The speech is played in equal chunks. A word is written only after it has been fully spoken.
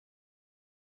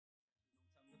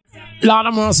Lord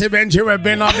of mercy, Benji Webb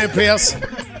been on the place.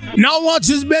 Now watch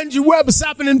this Benji Webb's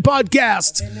Happening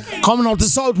podcast. Coming out to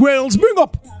South Wales. Bring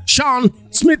up Sean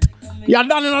Smith. You're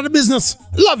done in the business.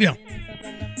 Love you.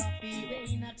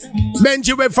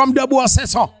 Benji Webb from Double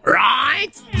Assessor.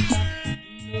 Right?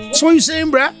 That's what you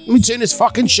saying, bruh? Let me turn this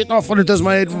fucking shit off when it does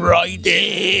my head right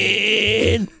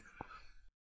in.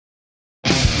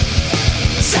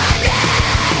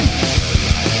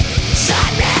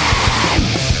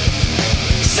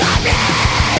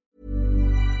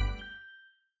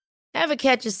 Ever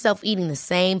catch yourself eating the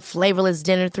same flavorless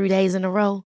dinner 3 days in a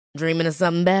row? Dreaming of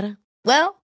something better?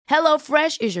 Well,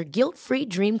 HelloFresh is your guilt-free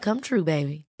dream come true,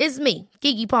 baby. It's me,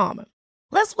 Keke Palmer.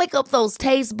 Let's wake up those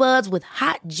taste buds with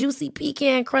hot, juicy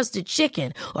pecan-crusted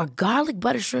chicken or garlic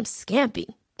butter shrimp scampi.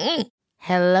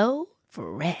 Hello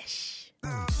Fresh.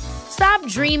 Stop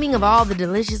dreaming of all the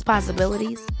delicious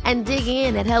possibilities and dig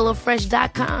in at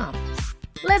HelloFresh.com.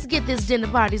 Let's get this dinner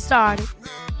party started.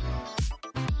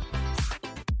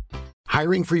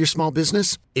 Hiring for your small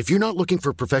business? If you're not looking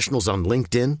for professionals on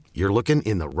LinkedIn, you're looking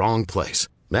in the wrong place.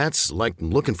 That's like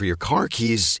looking for your car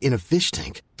keys in a fish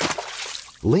tank.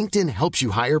 LinkedIn helps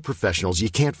you hire professionals you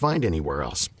can't find anywhere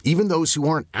else, even those who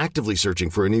aren't actively searching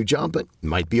for a new job but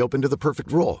might be open to the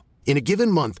perfect role. In a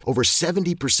given month, over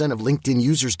 70% of LinkedIn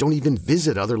users don't even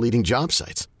visit other leading job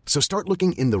sites. So start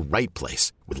looking in the right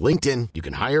place. With LinkedIn, you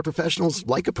can hire professionals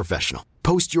like a professional.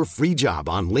 Post your free job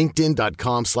on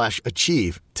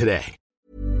linkedin.com/achieve today.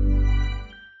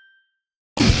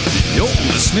 You're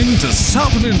listening to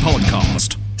Sappenin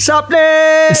Podcast.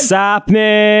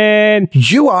 Sappenin!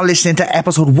 You are listening to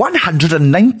episode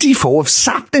 194 of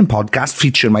Sappenin Podcast,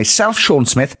 featuring myself, Sean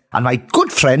Smith, and my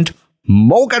good friend,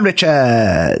 Morgan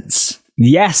Richards.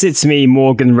 Yes, it's me,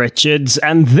 Morgan Richards,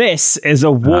 and this is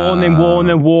a warning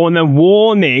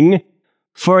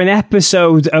for an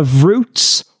episode of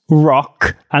Roots,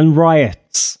 Rock, and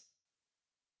Riots.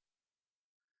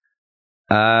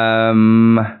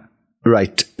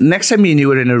 Right. Next time me and you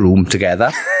were in a room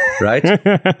together, right?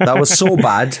 That was so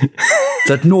bad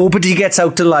that nobody gets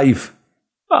out alive.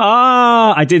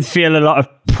 I did feel a lot of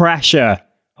pressure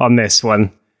on this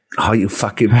one. Oh, you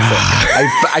fucking fuck.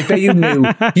 I bet you knew.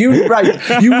 You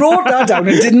wrote that down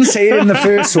and didn't say it in the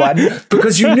first one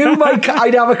because you knew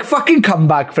I'd have a fucking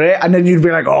comeback for it, and then you'd be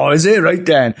like, oh, is it right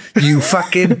then? You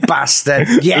fucking bastard.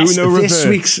 Yes,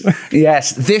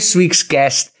 this week's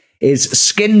guest is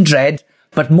Skindred,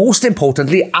 but most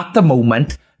importantly, at the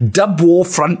moment, Dub War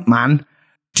frontman,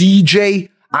 DJ,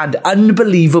 and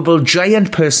unbelievable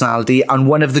giant personality, and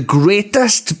one of the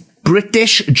greatest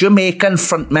British Jamaican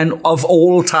frontmen of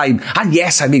all time. And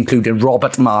yes, I'm including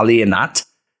Robert Marley in that.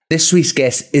 This week's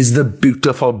guest is the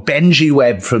beautiful Benji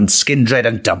Webb from Skindred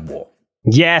and Dub War.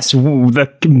 Yes, the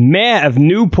mayor of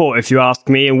Newport, if you ask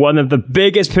me, and one of the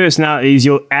biggest personalities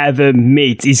you'll ever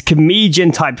meet. He's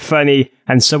comedian-type funny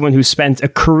and someone who spent a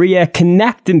career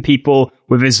connecting people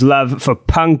with his love for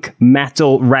punk,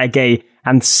 metal, reggae,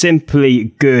 and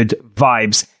simply good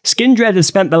vibes. Skindred has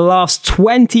spent the last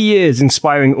 20 years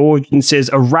inspiring audiences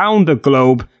around the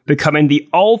globe, becoming the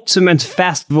ultimate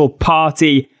festival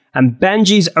party, and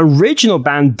Benji's original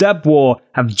band Dub War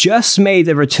have just made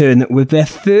a return with their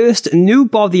first new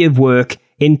body of work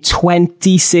in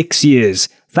 26 years.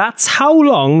 That's how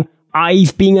long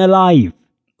I've been alive.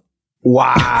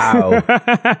 Wow.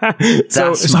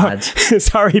 That's mad.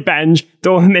 Sorry, Benj.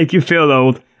 Don't want to make you feel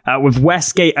old. With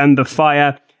Westgate Under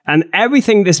Fire, and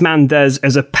everything this man does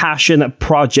is a passionate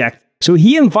project. So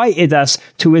he invited us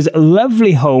to his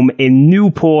lovely home in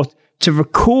Newport to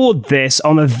record this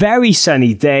on a very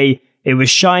sunny day. It was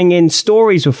shining,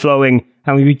 stories were flowing,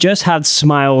 and we just had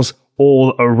smiles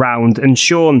all around. And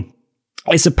Sean,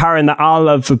 it's apparent that our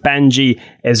love for Benji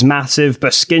is massive,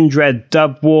 but Skindred,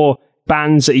 Dub War,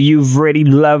 bands that you've really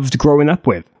loved growing up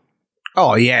with.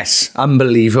 Oh, yes.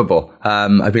 Unbelievable.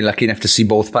 I've been lucky enough to see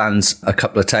both bands a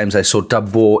couple of times. I saw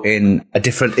Dub War in a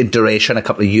different iteration a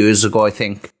couple of years ago, I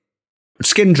think.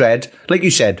 Skindred, like you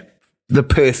said, the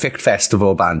perfect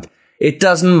festival band. It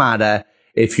doesn't matter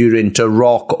if you're into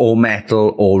rock or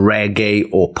metal or reggae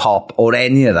or pop or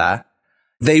any of that.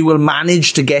 They will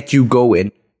manage to get you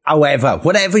going. However,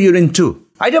 whatever you're into,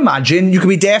 I'd imagine you could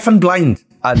be deaf and blind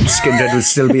and Skindred would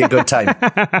still be a good time.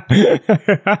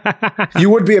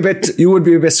 You would be a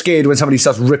bit scared when somebody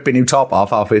starts ripping your top off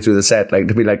halfway through the set, like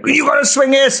to be like, you gotta swing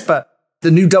this. But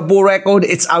the new Dub War record,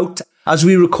 it's out as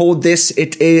we record this.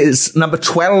 It is number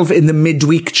 12 in the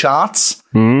midweek charts.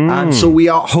 And so we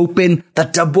are hoping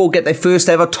that Dub War get their first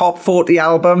ever top 40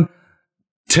 album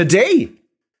today.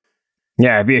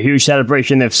 Yeah, it'd be a huge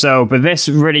celebration if so. But this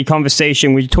really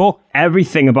conversation, we talk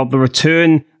everything about the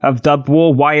return of Dub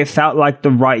War, why it felt like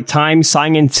the right time,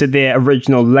 signing to their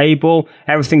original label,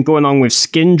 everything going on with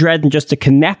Skindred, and just the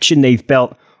connection they've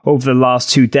built over the last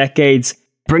 2 decades,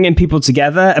 bringing people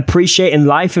together, appreciating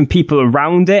life and people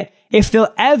around it. If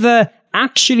they'll ever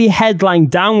actually headline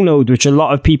Download, which a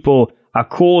lot of people are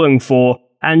calling for,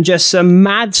 and just some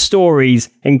mad stories,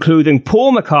 including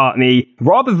Paul McCartney,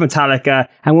 Rob of Metallica,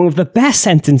 and one of the best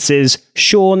sentences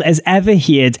Sean has ever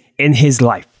heard in his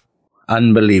life.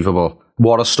 Unbelievable.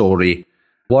 What a story.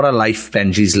 What a life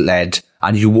Benji's led.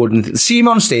 And you wouldn't see him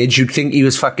on stage, you'd think he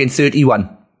was fucking 31.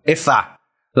 If that.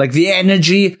 Like the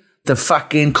energy, the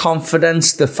fucking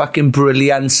confidence, the fucking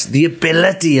brilliance, the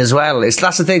ability as well.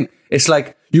 That's the thing. It's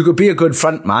like you could be a good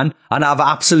front man and have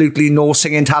absolutely no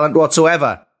singing talent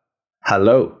whatsoever.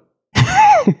 Hello.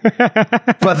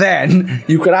 But then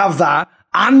you could have that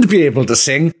and be able to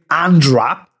sing and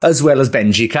rap as well as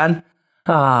Benji can.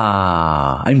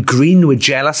 I'm green with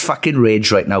jealous fucking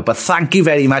rage right now. But thank you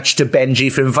very much to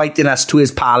Benji for inviting us to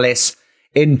his palace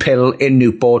in Pill in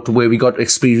Newport, where we got to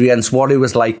experience what it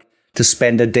was like to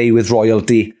spend a day with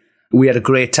royalty. We had a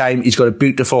great time. He's got a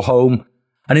beautiful home.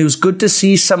 And it was good to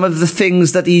see some of the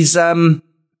things that he's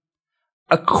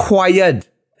acquired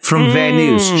from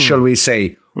venues, shall we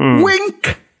say.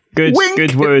 Wink! Wink.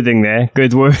 Good wording there.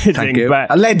 Good wording. Thank you. But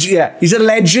he's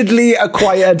allegedly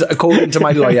acquired, according to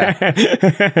my lawyer.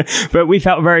 But we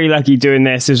felt very lucky doing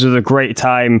this. This was a great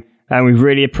time, and we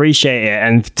really appreciate it.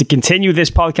 And to continue this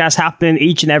podcast happening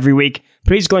each and every week,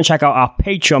 please go and check out our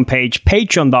Patreon page,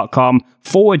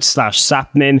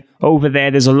 patreon.com/Sapnin. Over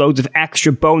there, there's a load of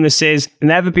extra bonuses,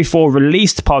 never before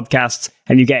released podcasts,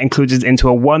 and you get included into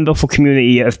a wonderful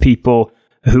community of people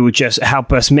who just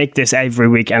help us make this every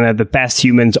week and are the best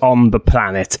humans on the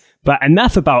planet. But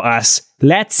enough about us.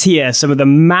 Let's hear some of the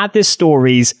maddest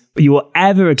stories you will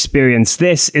ever experience.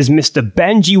 This is Mr.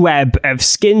 Benji Webb of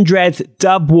Skindred,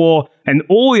 Dub War, and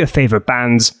all your favorite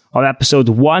bands on episode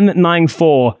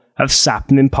 194 of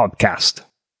Sapnin Podcast.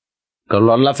 Got a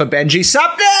lot of love for Benji.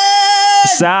 Sapnin!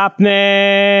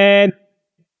 Sapnin!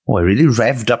 Oh, I really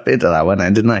revved up into that one,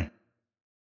 didn't I?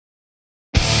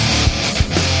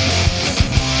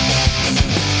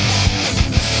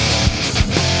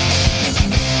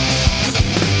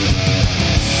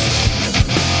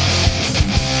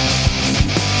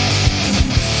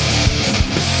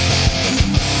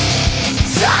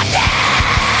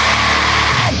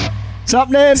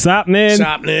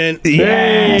 Sapnin!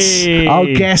 Yes! Hey. Our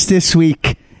guest this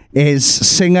week is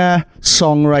singer,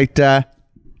 songwriter.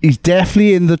 He's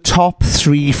definitely in the top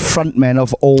 3 frontmen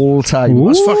of all time.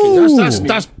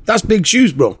 That's big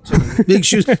shoes, bro. Big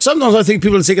shoes. Sometimes I think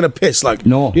people are taking a piss, like,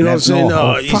 no, you know what I'm saying?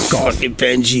 No, he's fuck off. fucking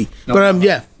Benji. No, but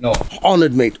no.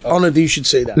 Honoured, mate. Honoured you should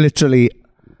say that. Literally,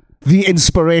 the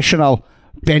inspirational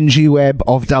Benji Webb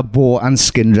of Dub War and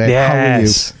Skindred.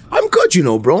 Yes. How are you? I'm good, you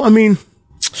know, bro. I mean,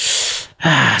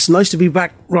 it's nice to be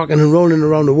back rocking and rolling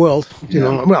around the world, you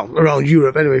know. Well, around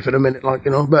Europe anyway for the minute, like,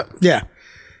 you know. But yeah,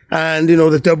 and you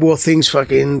know the Dub War things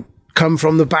fucking come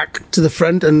from the back to the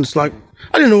front, and it's like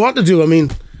I didn't know what to do. I mean,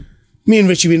 me and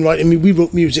Richie been writing. We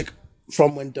wrote music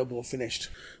from when Dub War finished.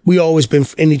 We always been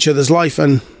in each other's life,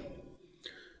 and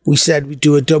we said we'd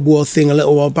do a Dub War thing a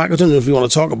little while back. I don't know if you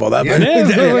want to talk about that.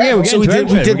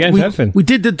 We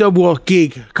did the Dub War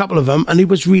gig, a couple of them, and it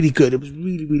was really good. It was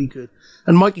really, really good.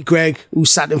 And Mikey Gregg, who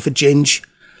sat in for Ginge,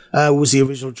 was the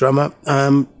original drummer,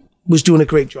 was doing a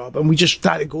great job. And we just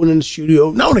started going in the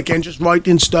studio, now and again, just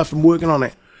writing stuff and working on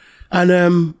it.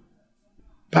 And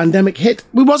pandemic hit.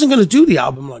 We wasn't going to do the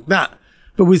album like that,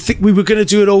 but we were going to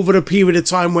do it over a period of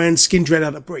time when Skindred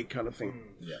had a break kind of thing.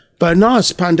 Yeah. But no,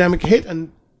 it's pandemic hit,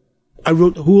 and I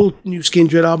wrote the whole new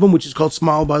Skindred album, which is called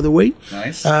Smile, by the way.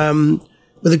 Nice.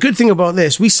 But the good thing about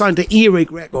this, we signed to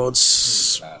Earache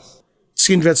Records.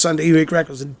 Skindred signed to Earache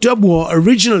Records. And Dub War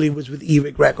originally was with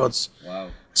Earache Records. Wow.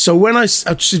 So when I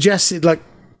suggested, like, do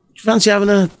you fancy having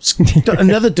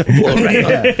another Dub War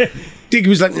record? Diggy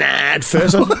was like, nah, at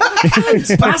first. I was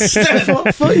like,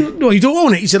 bastard. No, you don't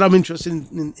own it. He said, I'm interested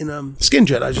in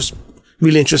Skindred. I just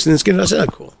really interested in Skindred. I said,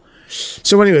 oh, cool.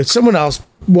 So anyway, someone else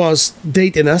was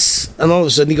dating us, and all of a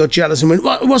sudden he got jealous and went,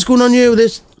 what's going on here with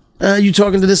this? You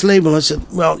talking to this label? I said,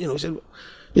 well, you know, he said,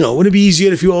 you know, would it be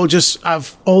easier if you all just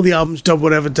have all the albums Dub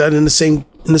whatever done in the same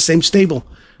stable?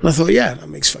 And I thought, yeah, that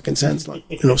makes fucking sense. Like,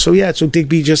 you know, so yeah, so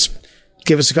Digby just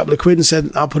gave us a couple of quid and said,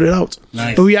 I'll put it out.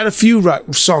 Nice. But we had a few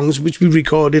songs which we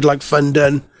recorded, like Fun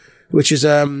Done, which is,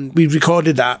 we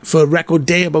recorded that for Record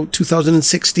Day about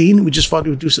 2016. We just thought we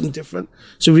would do something different.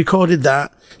 So we recorded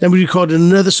that. Then we recorded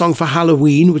another song for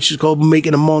Halloween, which is called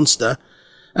Making a Monster.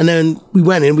 And then we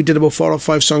went in, we did about 4 or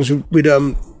 5 songs with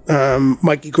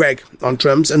Mikey Gregg on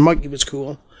drums, and Mikey was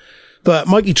cool. But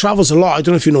Mikey travels a lot. I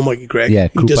don't know if you know Mikey Gregg. Yeah,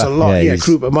 he does a lot. Yeah,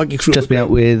 Krupa. Mikey Krupa. Just been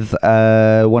out with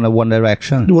one of One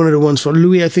Direction. One of the ones for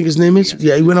Louis, I think his name is.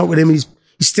 Yeah, he went out with him. He's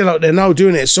still out there now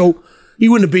doing it. So he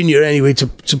wouldn't have been here anyway to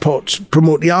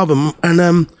promote the album. And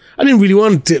I didn't really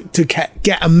want to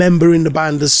get a member in the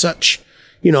band as such.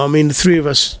 You know, I mean, the three of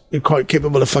us are quite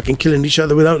capable of fucking killing each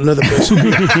other without another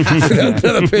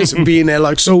person being there.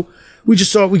 Like, so we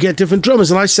just thought we'd get different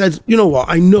drummers. And I said, you know what,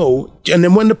 I know. And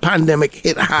then when the pandemic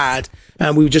hit hard,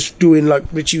 and we were just doing, like,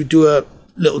 Richie would do a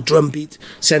little drum beat,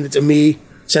 send it to me,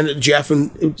 send it to Jeff, and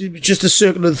it was just a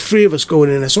circle of the three of us going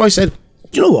in there. So I said,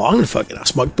 you know what, I'm going to fucking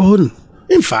ask Mike Borden.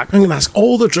 In fact, I'm going to ask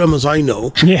all the drummers I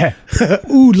know. Yeah.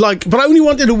 Who like, but I only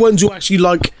wanted the ones who actually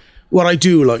like what I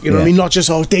do, like, you know what I mean? Not just,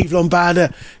 Dave Lombardo,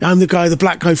 I'm the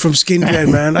black guy from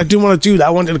Skinhead, man. I didn't want to do that.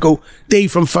 I wanted to go,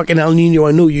 Dave from fucking El Nino,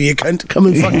 I know you cunt, come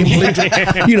and fucking play,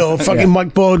 you know, fucking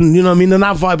Mike Borden, you know what I mean? And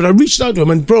that vibe. But I reached out to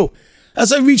him, and bro,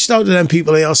 as I reached out to them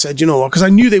people, they all said, you know what, because I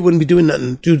knew they wouldn't be doing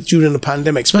nothing during the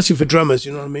pandemic, especially for drummers,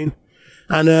 you know what I mean?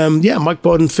 And Mike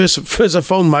Borden, first I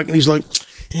phoned Mike, and he's like,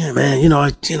 yeah, man,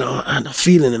 I'm not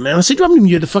feeling it, man. I said, you haven't even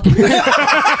heard the fucking tell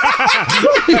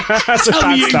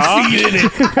me you ain't feeling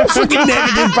it. Fucking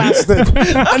negative bastard.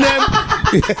 And then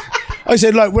I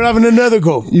said, like, we're having another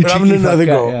go. We're having another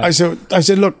go. Yeah. I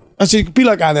said, look, be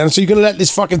like that then. So you're going to let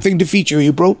this fucking thing defeat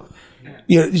you bro?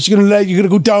 You're going to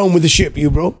go down with the ship,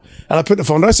 bro? And I put the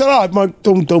phone down. I said, all right, Mike,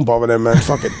 don't bother them, man.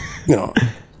 Fuck it.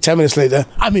 10 minutes later,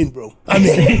 I'm in, bro. I'm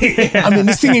in.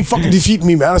 This thing ain't fucking defeating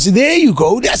me, man. I said, there you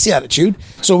go. That's the attitude.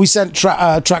 So we sent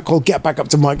a track called Get Back Up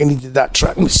to Mike, and he did that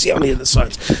track. And we see on the other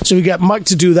side. So we got Mike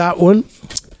to do that one.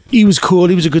 He was cool.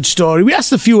 He was a good story. We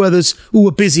asked a few others who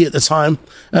were busy at the time.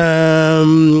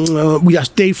 We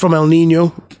asked Dave from El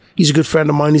Nino. He's a good friend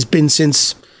of mine. He's been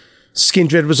since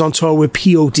Skindred was on tour with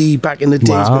POD back in the days.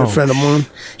 Wow. He's been a friend of mine.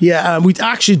 Yeah, we'd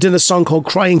actually done a song called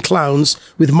Crying Clowns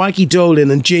with Mikey Dolan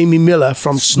and Jamie Miller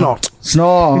from Snot.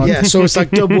 Yeah, so it's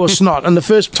like double Snot. And the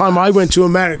first time I went to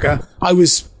America, I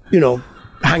was,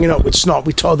 hanging out with Snot.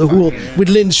 We toured the whole, with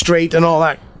Lynn Strait and all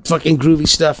that fucking groovy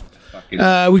stuff. We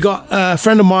got a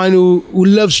friend of mine who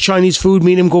loves Chinese food.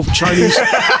 Me and him go for Chinese.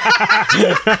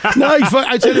 No,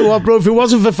 I tell you what, bro, if it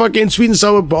wasn't for fucking sweet and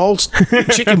sour balls,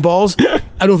 chicken balls,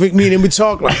 I don't think me and him would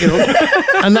talk, like,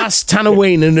 And that's Tanner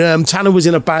Wayne. And Tanner was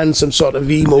in a band, some sort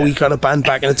of emo-y kind of band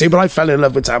back in the day. But I fell in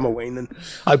love with Tanner Wayne, and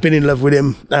I've been in love with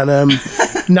him. And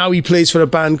now he plays for a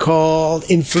band called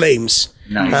In Flames.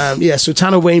 Nice. So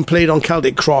Tanner Wayne played on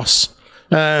Celtic Cross.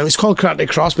 It's called Celtic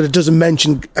Cross, but it doesn't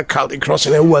mention a Celtic Cross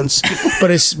in it once.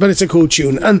 but it's a cool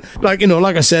tune. And like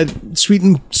I said, sweet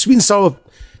and sour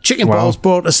chicken balls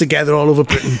brought us together all over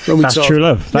Britain. That's true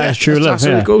love. That is true love. That's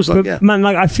how it goes. Like, man,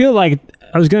 I feel like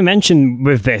I was going to mention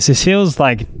with this, it feels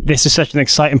like this is such an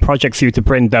exciting project for you to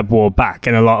bring Dub War back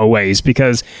in a lot of ways,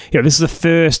 because this is the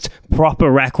first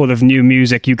proper record of new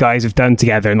music you guys have done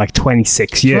together in like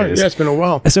 26 years. Right, yeah, it's been a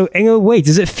while. So in a way,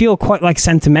 does it feel quite like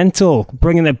sentimental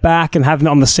bringing it back and having it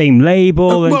on the same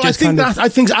label? I think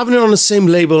having it on the same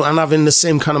label and having the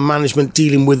same kind of management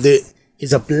dealing with it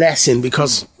is a blessing,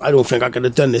 because I don't think I could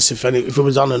have done this if it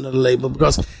was on another label,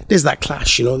 because there's that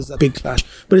clash, there's that big clash.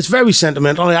 But it's very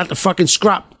sentimental. I had to fucking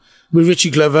scrap with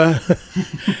Richie Glover,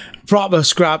 proper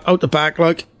scrap out the back,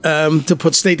 to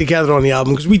put Stay Together on the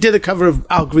album, because we did a cover of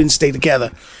Al Green's Stay Together,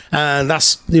 and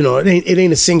that's, it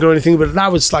ain't a single or anything, but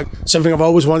that was like something I've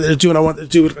always wanted to do, and I wanted to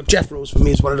do it. Jeff Rose for me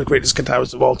is one of the greatest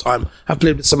guitarists of all time. I've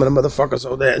played with some of the motherfuckers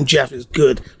out there, and Jeff is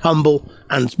good, humble,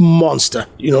 and monster,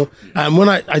 and when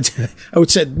I would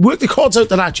say, work the chords out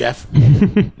to that, Jeff,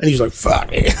 and he was like, fuck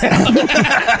it.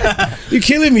 you're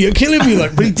killing me,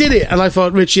 but he did it, and I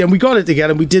thought, Richie, and we got it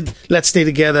together, and we did Let's Stay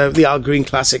Together, the Al Green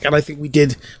classic, and I think we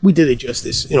did it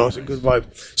justice. It's a good vibe.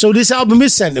 So this album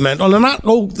is sentimental, and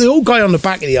the old guy on the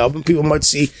back of the album, people might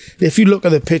see, if you look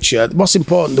at the picture, what's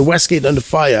important, the Westgate Under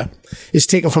Fire is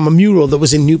taken from a mural that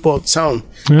was in Newport Town.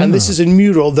 And this is a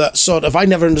mural that sort of, I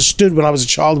never understood when I was a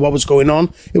child what was going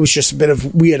on. It was just a bit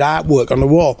of weird artwork on the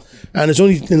wall. And it's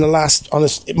only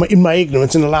in my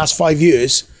ignorance, in the last 5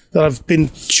 years, that I've been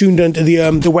tuned into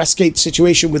the Westgate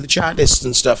situation with the chartists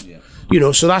and stuff. Yeah.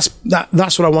 So that's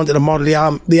what I wanted to model the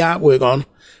artwork on.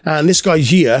 And this guy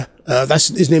here,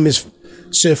 his name is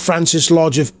Sir Francis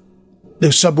Lodge of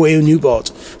the Subway in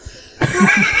Newport.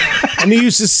 And he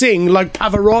used to sing like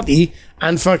Pavarotti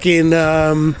and fucking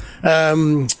that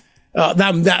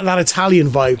Italian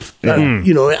vibe,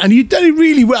 and he did it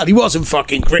really well. He wasn't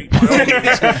fucking great,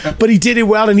 but he did it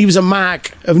well, and he was a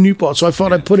Mac of Newport. So I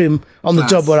thought I'd put him on the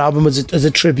Dub War album as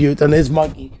a tribute. And there's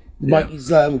Mikey Mikey's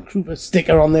Krupa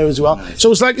sticker on there as well.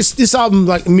 So it's like this album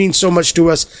like means so much to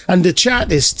us. And the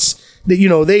Chartists, they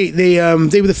were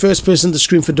the first person to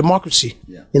scream for democracy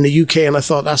in the UK, and I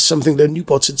thought that's something that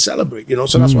Newport should celebrate.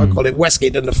 So that's why I call it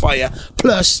Westgate Under Fire.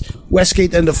 Plus,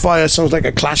 Westgate Under Fire sounds like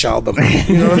a Clash album.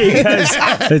 You know what I mean?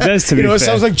 It does to me. It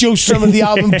sounds like Joe Strummer the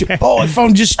album. I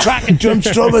found just track and drum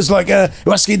strummers like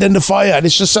Westgate Under Fire, and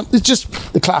it's just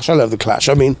the Clash. I love the Clash.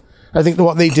 I mean, I think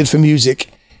what they did for music,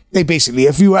 they basically,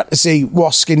 if you had to say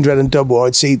what's Skindred and Dub War,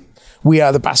 I'd say we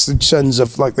are the bastard sons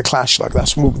of like the Clash. Like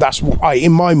that's what I,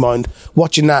 in my mind,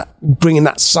 watching that, bringing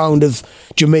that sound of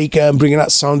Jamaica and bringing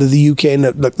that sound of the UK and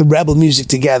the rebel music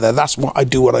together. That's what I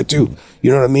do.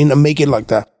 You know what I mean? And make it like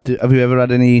that. Have you ever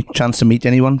had any chance to meet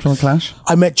anyone from the Clash?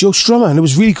 I met Joe Strummer, and it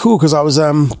was really cool because I was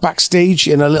backstage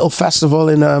in a little festival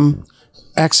in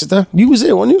Exeter. You was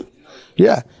there, weren't you?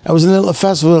 Yeah, I was in a little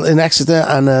festival in Exeter,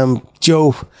 and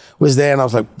Joe was there, and I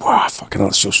was like, wow, fucking hell,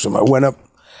 it's Joe Strummer. I went up.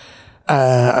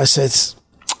 I said,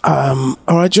 all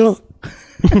right, Joe.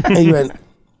 And he went,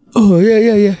 oh,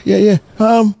 yeah.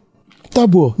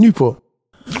 Dub War, Newport.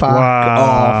 Fuck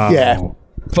off. Yeah.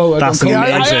 That's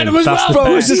amazing.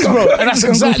 And that's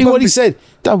exactly what he said.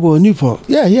 Dub War, Newport.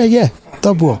 Yeah.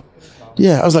 Dub War.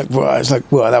 Yeah, I was like,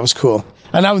 wow, that was cool.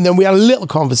 And then we had a little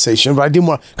conversation, but I didn't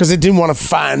want to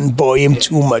fanboy him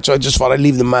too much. I just thought I'd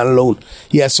leave the man alone.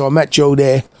 Yeah, so I met Joe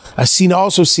there. I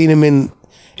also seen him in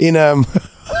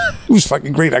it was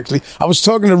fucking great, actually. I was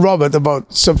talking to Robert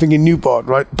about something in Newport,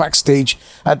 right, backstage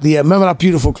at the remember that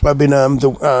beautiful club in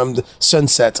the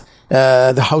Sunset,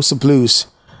 the House of Blues.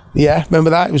 Yeah, remember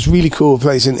that? It was a really cool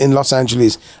place in Los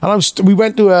Angeles. And we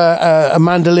went to a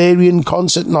Mandalorian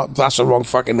concert. That's the wrong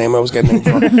fucking name I was getting it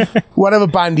from. Whatever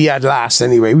band he had last,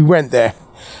 anyway. We went there.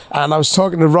 And I was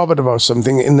talking to Robert about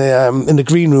something in the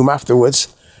green room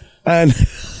afterwards. And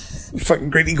fucking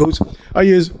great, he goes,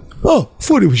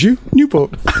 thought it was you,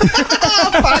 Newport.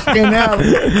 Fucking hell.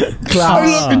 I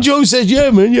looked and Joe says,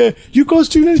 yeah, man, yeah. You guys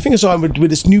doing anything? So I'm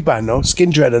with this new band now,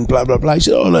 Skindred and blah, blah, blah. He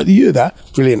said, oh, like, you hear that?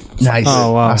 Brilliant. Nice.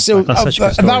 Oh, wow. So that's such a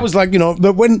good story. that was like,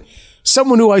 but when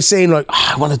someone who I was saying like,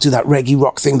 I want to do that reggae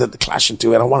rock thing that the Clash are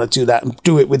doing, I want to do that and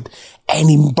do it with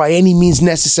by any means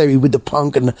necessary with the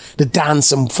punk and the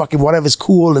dance and fucking whatever's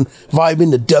cool and vibing,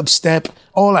 the dubstep,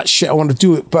 all that shit. I want to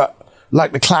do it, but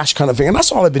like the Clash kind of thing. And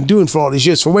that's all I've been doing for all these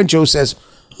years. For when Joe says,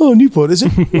 oh, Newport, is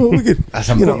it? Oh, wicked. That's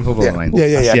unbelievable, man.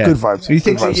 Yeah, good vibes. He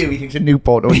thinks of you, he thinks of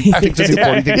Newport. Or he thinks of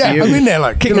Newport, he thinks of you. I'm in there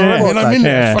like, King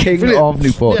of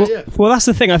Newport. Yeah. Well, that's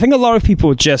the thing. I think a lot of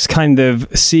people just kind of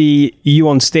see you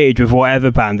on stage with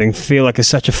whatever band and feel like it's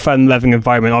such a fun, loving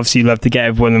environment. Obviously, you love to get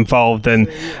everyone involved and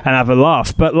have a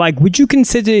laugh. But like, would you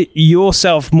consider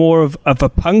yourself more of a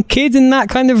punk kid in that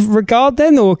kind of regard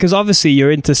then? Or because obviously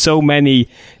you're into so many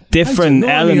different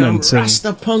elements.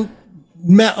 Rasta punk,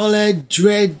 metalhead,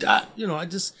 dread. I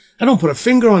don't put a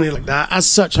finger on it like that. As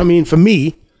such, I mean, for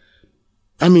me,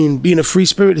 being a free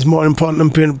spirit is more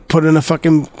important than putting a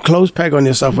fucking clothes peg on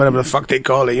yourself, whatever the fuck they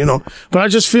call it, But I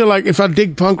just feel like if I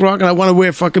dig punk rock and I want to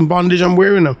wear fucking bondage, I'm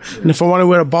wearing them. And if I want to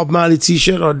wear a Bob Marley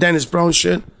t-shirt or a Dennis Brown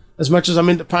shirt, as much as I'm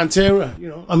into Pantera,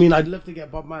 I'd love to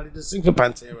get Bob Marley to sing for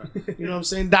Pantera. You know what I'm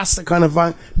saying? That's the kind of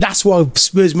vibe. That's what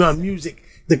spurs me on music.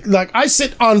 Like, I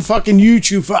sit on fucking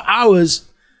YouTube for hours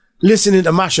listening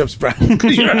to mashups, bro.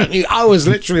 You know what I mean? Hours,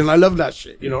 literally, and I love that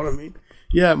shit. You know what I mean?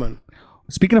 Yeah, man.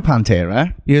 Speaking of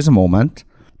Pantera, here's a moment.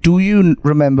 Do you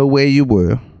remember where you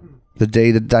were the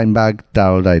day that Dimebag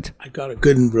Darrell died? I got a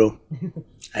good one, bro.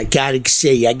 I gotta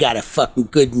say, I got a fucking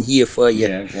good one here for you.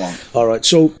 Yeah, go on. All right,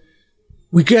 so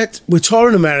we're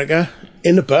touring America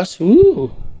in the bus.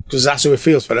 Ooh. Because that's how it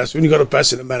feels for us. When you got a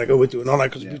bus in America, we're doing all that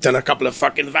because we've done a couple of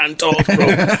fucking van tours, bro.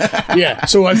 Yeah.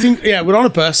 So I think, we're on a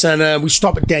bus and we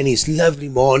stop at Denny's. Lovely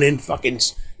morning. Fucking,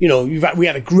 we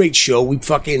had a great show. We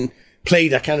fucking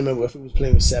played, I can't remember if it was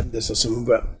playing with Sevendus or something,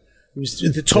 but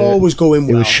the tour was going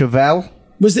well. It was Chevelle.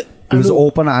 Was it? It was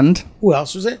Open Hand. Who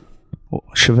else was it?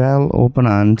 Chevelle, Open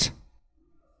Hand.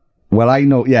 Well, I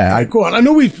know, yeah. Go on. I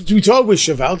know we toured with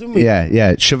Chevelle, didn't we?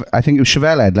 Yeah. I think it was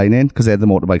Chevelle headlining because they had the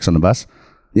motorbikes on the bus.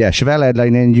 Yeah, Chevelle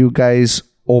headlining, you guys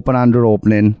Open Hand are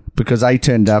opening because I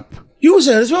turned up. You was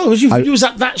there as well, was you? You was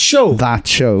at that show? That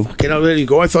show. Fucking hell, there you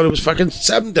go. I thought it was fucking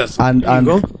Sevendus. And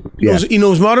go. Yeah. He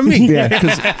knows more than me. Yeah,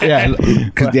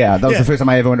 that was the first time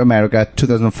I ever went to America,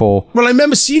 2004. Well, I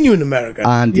remember seeing you in America.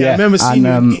 And I remember seeing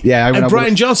you. And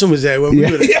Brian Johnson was there when we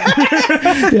were there.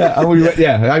 I went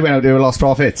out there with Lost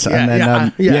Profits. And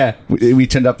then, we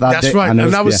turned up that day. That's right. And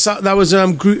that was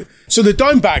so the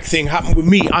Dimebag thing happened with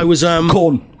me. I was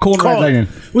Korn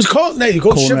headlining. Was Korn there? You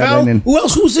go Chevelle. Who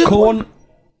else was there? Korn,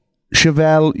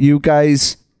 Chevelle, you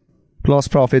guys,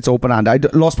 Lost Prophets, Open Hand.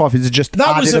 Lost Prophets just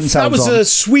That added themselves was on. a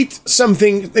sweet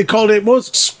something they called it. What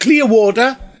was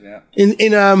Clearwater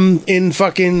in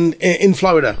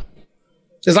Florida.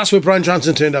 So that's where Brian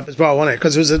Johnson turned up as well, wasn't it?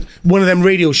 Because it was one of them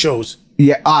radio shows.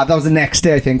 Yeah, that was the next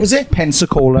day, I think. Was it?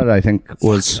 Pensacola, I think,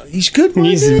 was. He's good, man.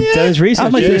 He's done his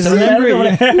research. My first time in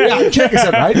America. Yeah, check this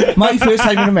out, right? My first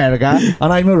time in America,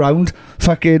 and I'm around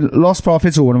fucking Lost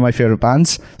Prophets are one of my favourite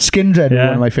bands. Skin Dread are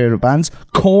one of my favourite bands.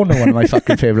 Korn are one of my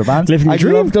fucking favourite bands. Living the I've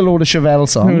dream. loved a load of Chevelle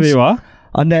songs. There you are.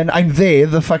 And then I'm there,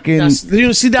 the fucking...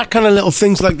 See that kind of little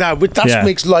things like that. That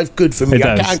makes life good for me. It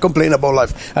I does. can't complain about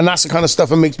life. And that's the kind of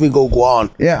stuff that makes me go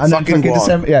on. Yeah, and then fucking go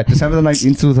on. December the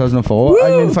 19th, 2004,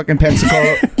 I'm in fucking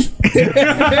Pensacola.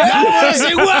 That's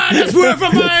word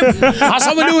for mine. That's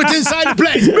how we do it inside the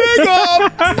place. Big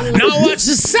up. Now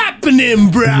what's happening,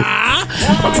 brah?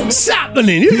 What's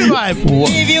happening? You the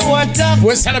vibe.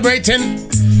 We're celebrating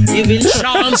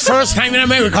Sean's first time in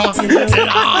America. What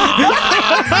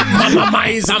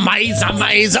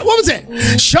was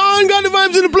it? Sean got the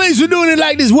vibes in the place. We're doing it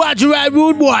like this. Watch your ride,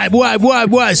 rude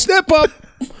boy. Step up.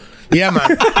 Yeah,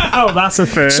 man. Oh, that's a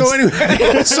first. So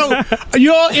anyway, so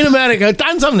you're in America.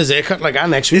 Dan's having his haircut like that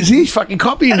next week. He's fucking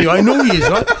copying you. I know he is,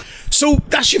 right? So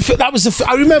that was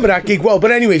I remember that gig well.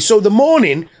 But anyway, so the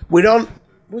morning we're on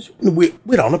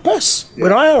a bus.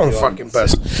 We're on a fucking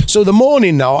bus. So the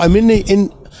morning now, I'm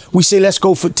we say let's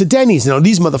go to Denny's. You know,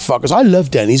 these motherfuckers, I love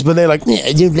Denny's, but they're like, yeah,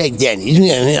 you like Denny's.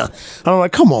 Yeah. And I'm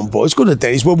like, come on, boys, go to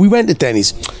Denny's. Well, we went to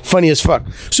Denny's. Funny as fuck.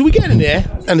 So we get in there,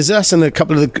 and there's us and a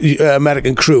couple of the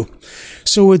American crew.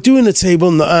 So we're doing the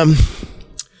table, and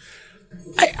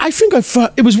I think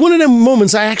it was one of them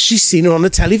moments I actually seen it on the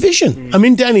television. I'm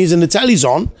in Denny's, and the telly's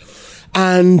on,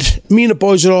 and me and the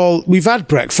boys we've had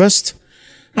breakfast.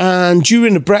 And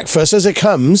during the breakfast, as it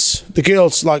comes, the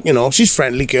girl's like, you know, she's a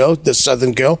friendly girl, the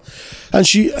southern girl,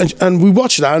 and we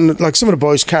watch that, and like some of the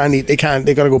boys can't eat, they got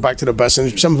to go back to the bus,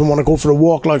 and some of them want to go for a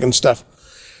walk, like, and stuff.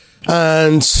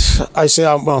 And I say,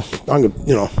 I'm a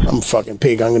fucking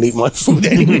pig, I'm gonna eat my food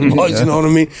anyway, boys, you know what I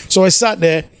mean? So I sat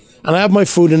there, and I had my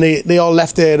food, and they all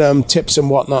left their tips and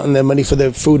whatnot, and their money for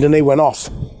their food, and they went off.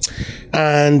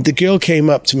 And the girl came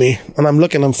up to me, and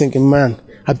I'm thinking, man,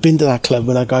 I've been to that club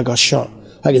when that guy got shot.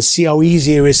 I can see how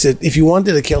easy it is that if you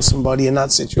wanted to kill somebody in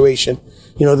that situation,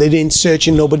 you know, they didn't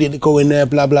searching nobody to go in there,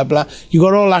 blah, blah, blah. You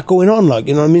got all that going on, like,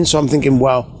 you know what I mean? So I'm thinking,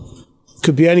 wow,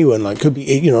 could be anyone, like, could be,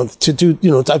 you know,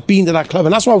 I've been to that club.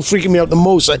 And that's what was freaking me out the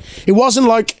most. Like, it wasn't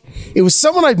like, it was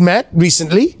someone I'd met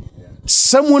recently,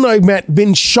 someone I'd met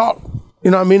been shot,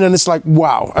 you know what I mean? And it's like,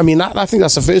 wow. I mean, I think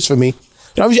that's the first for me.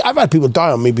 You know, I've had people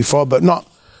die on me before, but not,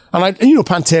 and you know,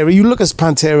 Pantera, you look at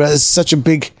Pantera as such a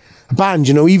big band,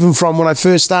 you know, even from when I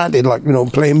first started, like, you know,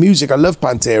 playing music, I love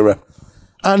Pantera.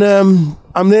 And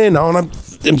I'm there now, and I'm,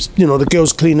 you know, the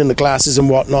girl's cleaning the glasses and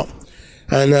whatnot.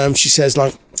 And she says,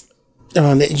 like,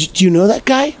 do you know that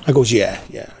guy? I goes, yeah.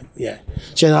 She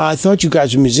said, I thought you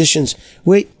guys were musicians.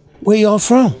 Wait, where y'all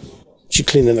from? She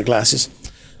cleaning the glasses.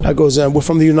 I goes, we're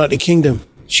from the United Kingdom.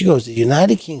 She goes, the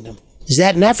United Kingdom? Is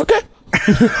that in Africa?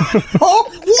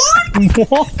 What?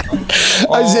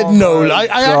 I said no. I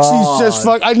actually just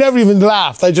I never even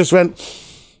laughed. I just went,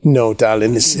 no,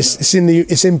 darling. It's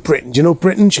in Britain. Do you know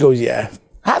Britain? She goes, yeah.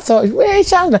 I thought, well, it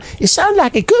sounds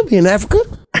like it could be in Africa.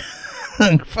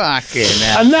 Fucking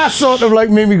hell. And that sort of like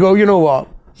made me go, you know what?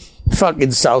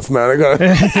 Fucking South America.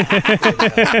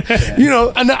 You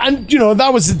know, and you know,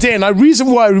 that was the day. And the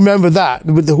reason why I remember that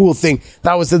with the whole thing,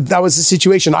 that was the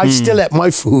situation. I still ate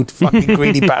my food, fucking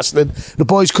greedy bastard. The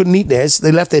boys couldn't eat theirs.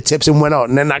 They left their tips and went out.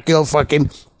 And then that girl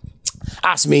fucking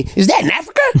asked me, is that in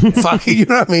Africa? Fucking, you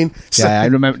know what I mean? So, I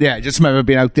remember. Yeah, I just remember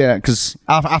being out there because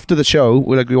after the show,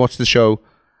 we watched the show,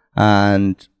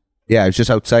 and yeah, I was just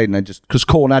outside, and because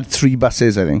Korn had 3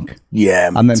 buses, I think. Yeah,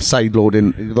 and then side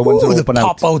loading the ones that open the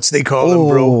out. pop outs they call them,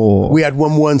 bro. We had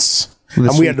one once,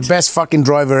 and we had the best fucking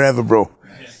driver ever, bro,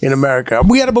 in America.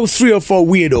 We had about 3 or 4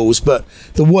 weirdos, but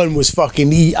the one was fucking.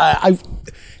 Do you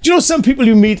know some people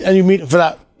you meet for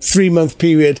that 3-month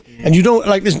period, and you don't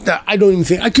like this? I don't even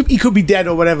think he could be dead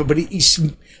or whatever, but he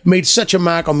made such a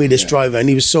mark on me, this driver, and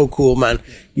he was so cool, man.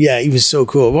 Yeah, he was so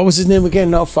cool. What was his name again?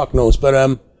 No, fuck knows, but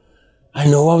I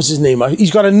know, what was his name?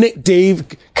 He's got a nick, Dave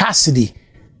Cassidy.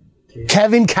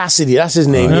 Kevin Cassidy, that's his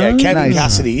name. Yeah, Kevin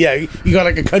Cassidy. Yeah, he got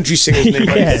like a country singer's name.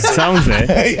 Yeah, sounds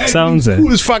it. Sounds it.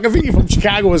 Cool as fuck. I think he's from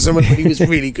Chicago or something, but he was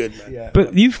really good, man. Yeah.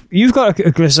 But you've got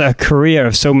a career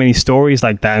of so many stories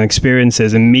like that and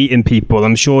experiences and meeting people.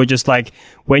 I'm sure just like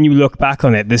when you look back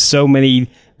on it, there's so many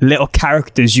little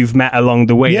characters you've met along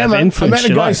the way that have influenced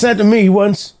your life. I met a guy said to me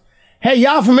once, hey,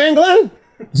 y'all from England?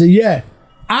 I said, yeah.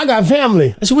 I got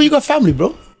family. I said, where you got family,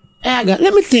 bro?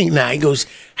 let me think now. He goes,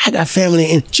 I got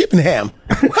family in Chippenham.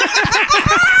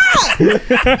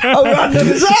 How random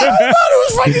is that? I thought it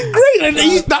was fucking great.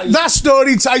 And that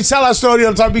story, I tell that story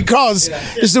all the time because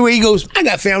it's the way he goes, I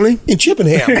got family in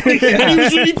Chippenham. And he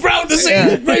was really proud to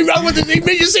say it. Very proud with it.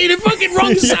 You're saying it fucking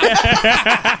wrong.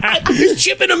 He's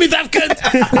chipping on me, that cunt.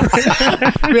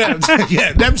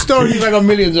 Yeah, them stories I got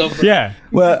millions of them. Yeah.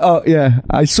 Well,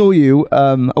 I saw you.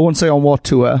 I won't say on what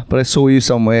tour, but I saw you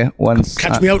somewhere once.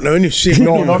 Catch me out now, and you see.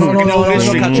 No,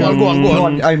 catch you out. Go on.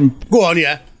 Go on,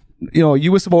 yeah. You know,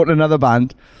 you were supporting another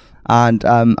band, and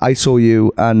I saw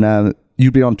you, and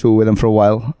you'd been on tour with them for a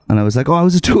while, and I was like, I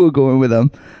was a tour going with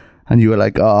them, and you were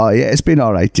like, yeah, it's been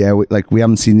all right, yeah, we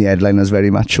haven't seen the headliners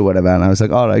very much or whatever, and I was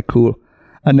like, all right, cool.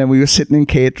 And then we were sitting in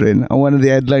catering, and one of the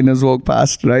headliners walked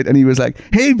past, right? And he was like,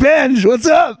 hey, Benj, what's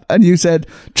up? And you said,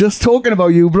 just talking about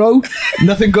you, bro.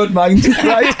 Nothing good, mind,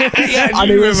 right?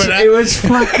 And it was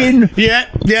fucking...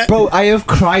 Yeah. Bro, I have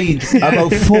cried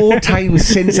about 4 times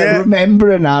since I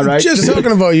remember it now, right? Just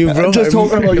talking about you, bro. Just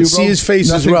talking about you, bro. See his face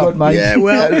Nothing as well. Good, mind. Yeah,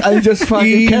 well... I just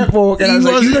fucking kept walking. I was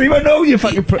like, you don't even know you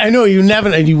fucking... I know, you never...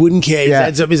 And you wouldn't care. His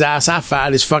head's up his ass, half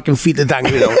fat, his fucking feet are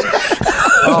dangling out.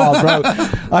 Oh, bro,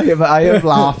 I have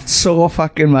laughed so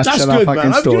fucking much at that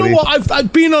fucking story. You know what?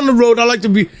 I've been on the road. I like to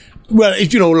be. Well,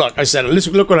 if you know, look, I said,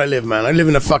 look where I live, man. I live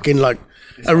in a fucking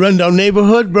a rundown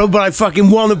neighborhood, bro. But I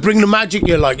fucking want to bring the magic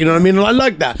here, you know what I mean? And I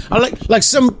like that. I like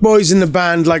some boys in the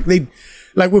band,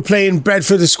 we're playing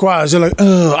Bedford the Squires. They're like,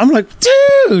 oh, I'm like,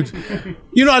 dude.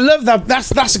 You know, I love that. That's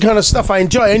the kind of stuff I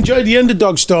enjoy. I enjoy the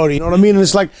underdog story. You know what I mean? And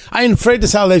it's like, I ain't afraid to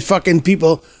tell those fucking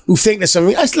people who think there's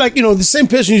something. It's like, you know, the same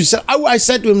person you said, I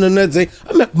said to him the other day,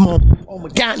 I met Paul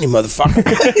McCartney, motherfucker.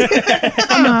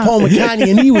 I met Paul McCartney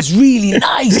and he was really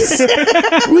nice.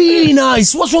 Really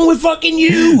nice. What's wrong with fucking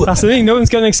you? That's the thing. No one's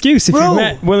got an excuse if you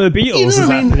met one of the Beatles. You know what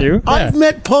I mean? You. Yeah. I've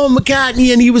met Paul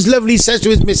McCartney and he was lovely. He says to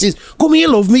his missus, come here,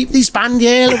 love, meet this band,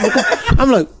 yeah. I'm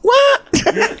like, what?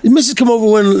 His missus come over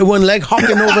one leg,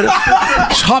 hopping over it.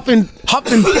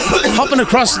 Hopping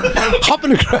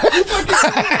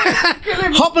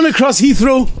across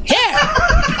Heathrow.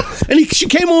 Yeah. And she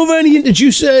came over and he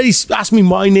introduced her. He asked me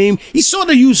my name. He sort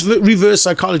of used reverse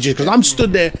psychology because I'm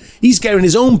stood there. He's carrying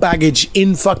his own baggage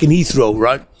in fucking Heathrow,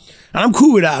 right? And I'm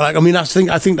cool with that.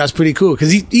 I think that's pretty cool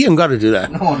because he ain't got to do that.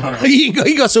 No. He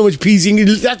got so much peas.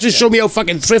 That just showed me how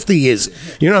fucking thrifty he is.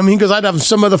 You know what I mean? Because I'd have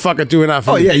some motherfucker doing that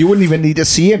for me. Yeah, you wouldn't even need to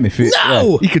see him if you...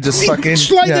 No! He could just fucking...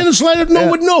 Slide in and slide out, no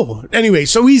one would know. Anyway,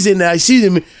 so he's in there. I see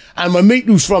him, and my mate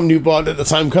who's from Newport at the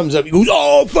time comes up. He goes,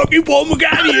 oh, fucking Paul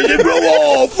McCartney, is it, bro?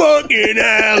 Oh, fucking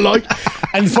hell.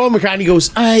 And Paul McCartney goes,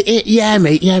 yeah,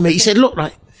 mate. He said, look,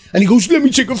 right. And he goes, let me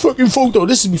take a fucking photo.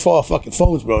 This is before fucking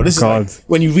phones, bro. This is like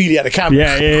when you really had a camera.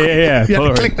 Yeah. You had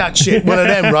to click that shit, one of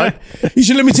them, right? He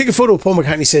said, let me take a photo. Paul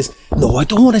McCartney says, no, I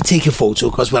don't want to take a photo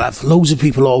because we'll have loads of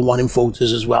people all wanting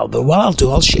photos as well. But what I'll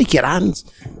do, I'll shake your hands.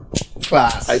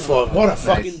 Class. I thought, what a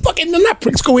fucking, and that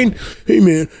prick's going, hey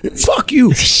man, fuck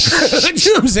you. You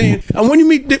know what I'm saying? And when you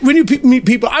meet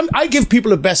people, I give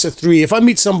people a best of 3. If I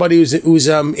meet somebody who's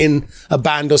in a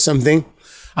band or something,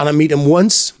 and I meet them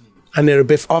once, and they're a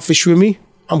bit offish with me,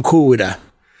 I'm cool with that.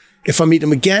 If I meet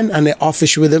them again and they're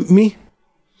offish with me,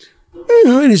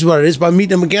 it is what it is. But I meet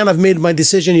them again, I've made my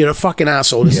decision, you're a fucking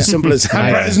asshole. It's as simple as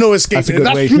that. There's no escaping.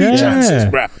 That's 3 chances,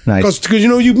 bro. Because you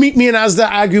know, you meet me in Asda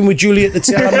arguing with Juliet the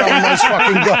Tail, I'm not a nice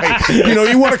fucking guy. You know,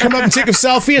 you want to come up and take a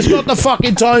selfie, it's not the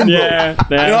fucking time, bro.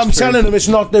 I'm telling them it's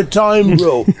not the time,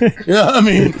 bro. You know what I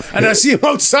mean? And I see him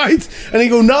outside and they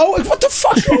go, no, what the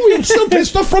fuck's wrong with you? I'm still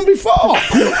pissed off from before.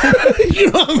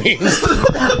 You know what I mean?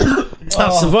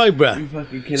 That's the vibe, bro.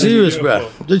 Serious, bro.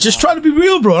 Just try to be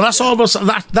real, bro. And that's all. That's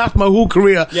my whole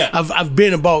career. Yeah. I've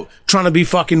been about trying to be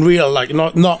fucking real, like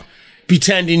not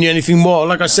pretending you're anything more.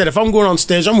 Like I said, if I'm going on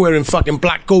stage, I'm wearing fucking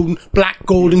black, gold,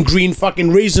 and green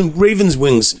fucking Ravens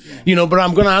wings. You know, but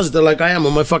I'm gonna Asda like I am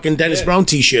on my fucking Dennis Brown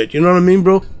t-shirt. You know what I mean,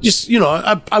 bro? Just, you know,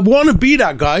 I want to be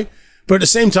that guy. But at the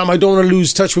same time, I don't want to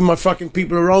lose touch with my fucking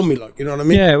people around me, like, you know what I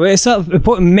mean? Yeah, well, it's sort of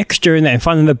important mixture in there,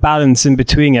 finding the balance in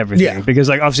between everything. Yeah. Because,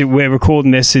 like, obviously, we're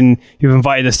recording this and you've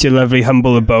invited us to your lovely,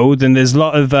 humble abode, and there's a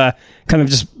lot of kind of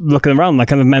just looking around, like,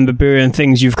 kind of memorabilia and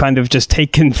things you've kind of just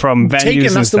taken from venues.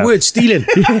 Taken, that's the word, stealing.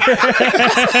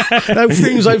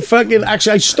 Things I fucking,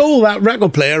 actually, I stole that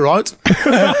record player, right?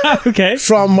 Okay.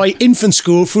 From my infant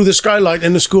school through the skylight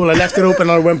in the school. I left it open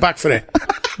and I went back for it.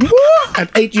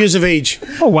 At 8 years of age.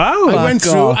 Oh, wow. I went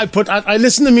through, I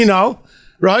listen to me now,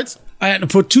 right? I had to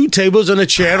put 2 tables and a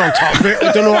chair on top of it.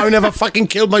 I don't know how I never fucking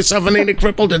killed myself and ain't a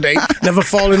cripple today. Never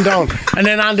fallen down. And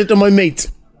then hand it to my mate.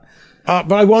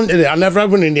 But I wanted it. I never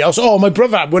had one in the house. Oh, my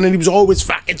brother had one and he was always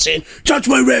fucking saying, touch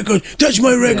my record. That's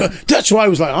why I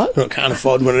was like, I can't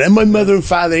afford one of them. My mother and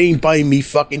father ain't buying me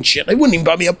fucking shit. They wouldn't even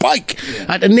buy me a bike.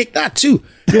 I had to nick that too.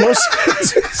 You know?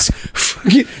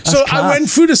 So I went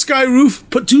through the sky roof,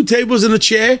 put 2 tables and a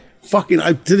chair.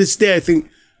 To this day, I think,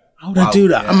 how did I do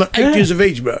that? I'm 8 years of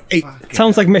age, bro. 8.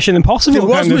 Sounds like Mission Impossible. It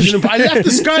was Mission Impossible. I left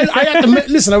the sky.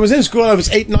 Listen, I was in school. I was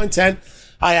 8, 9, 10.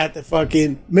 I had to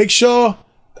fucking make sure.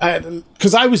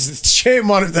 Because I was the chair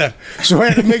monitor, so I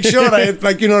had to make sure that I had,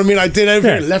 like, you know what I mean? I did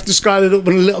everything. Left the skylight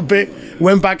open a little bit,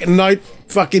 went back at night,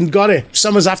 fucking got it.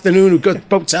 Summer's afternoon, we got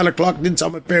about 10 o'clock, didn't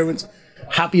tell my parents.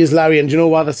 Happy as Larry, and you know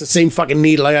what? That's the same fucking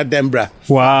needle I had then, bruh.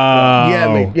 Wow.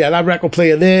 Yeah, mate. Yeah, that record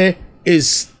player there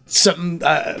is something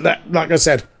that, like I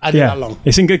said, I did that long.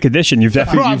 It's in good condition. You've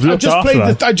definitely looked after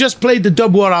that. I just played the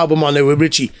Dub War album on there with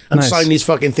Richie and signed these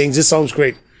fucking things. This sounds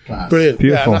great. Brilliant.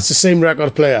 Beautiful. Yeah, that's the same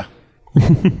record player.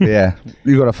 Yeah,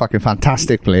 you got a fucking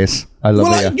fantastic place. I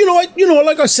love it. You know,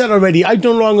 like I said already, I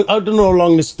don't know how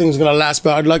long this thing's gonna last,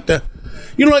 but I'd like to,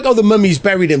 like how the mummies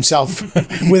buried himself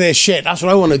with their shit. That's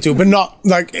what I want to do, but not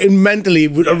like mentally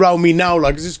around me now.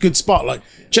 Like, it's this good spot. Like,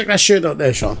 check that shirt out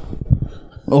there, Sean.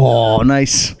 Oh,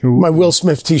 nice. My Will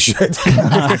Smith t-shirt.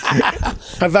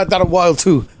 I've had that a while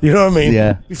too. You know what I mean?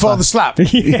 Yeah. Before the slap.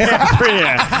 Free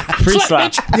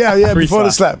slap. Yeah, Free before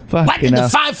the slap. slap. What did the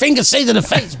 5 fingers say to the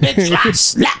face, bitch?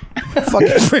 Slap.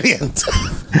 Fucking brilliant.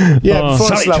 Yeah,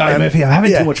 before the slap, Charlie man. Murphy, I'm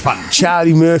having too much fun.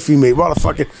 Charlie Murphy, mate. What a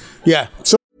fucking... Yeah.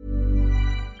 So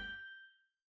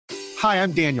Hi,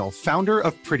 I'm Daniel, founder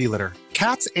of Pretty Litter.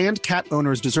 Cats and cat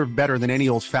owners deserve better than any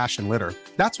old-fashioned litter.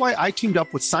 That's why I teamed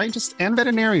up with scientists and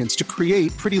veterinarians to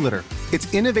create Pretty Litter.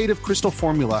 Its innovative crystal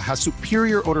formula has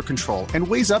superior odor control and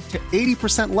weighs up to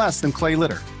 80% less than clay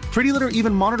litter. Pretty Litter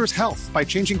even monitors health by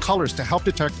changing colors to help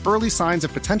detect early signs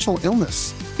of potential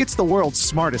illness. It's the world's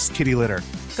smartest kitty litter.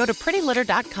 Go to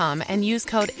prettylitter.com and use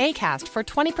code ACAST for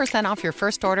 20% off your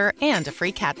first order and a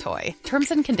free cat toy.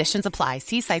 Terms and conditions apply.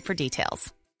 See site for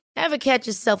details. Ever catch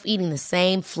yourself eating the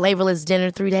same flavorless dinner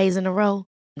 3 days in a row?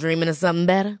 Dreaming of something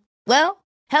better? Well,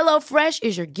 HelloFresh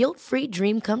is your guilt-free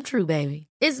dream come true, baby.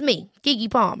 It's me,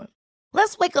 Keke Palmer.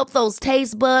 Let's wake up those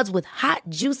taste buds with hot,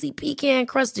 juicy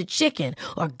pecan-crusted chicken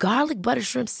or garlic butter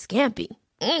shrimp scampi.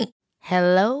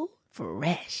 Hello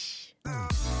Fresh.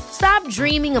 Stop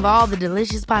dreaming of all the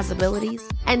delicious possibilities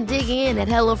and dig in at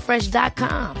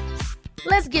HelloFresh.com.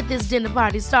 Let's get this dinner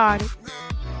party started.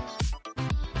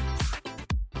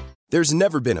 There's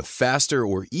never been a faster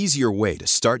or easier way to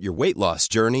start your weight loss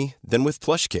journey than with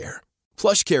PlushCare.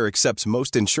 PlushCare accepts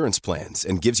most insurance plans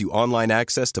and gives you online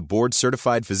access to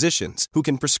board-certified physicians who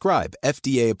can prescribe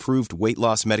FDA-approved weight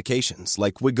loss medications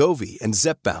like Wegovy and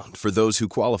Zepbound for those who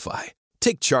qualify.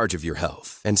 Take charge of your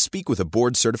health and speak with a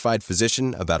board-certified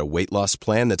physician about a weight loss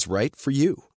plan that's right for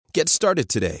you. Get started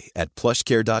today at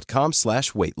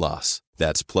plushcare.com/weight-loss.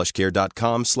 That's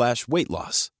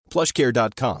plushcare.com/weight-loss.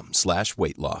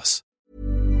 plushcare.com/weight-loss.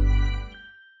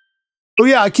 Oh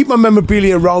yeah, I keep my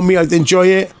memorabilia around me. I enjoy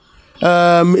it.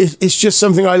 It's just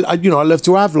something I love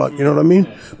to have, like, you know what I mean?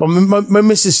 But my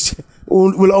missus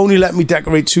will only let me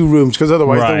decorate 2 rooms because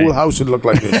otherwise the whole house would look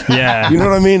like this. Yeah. You know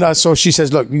what I mean? So she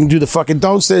says, look, you can do the fucking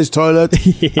downstairs toilet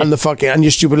and and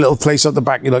your stupid little place at the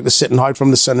back. You like to sit and hide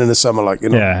from the sun in the summer, like, you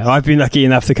know. Yeah, I've been lucky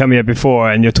enough to come here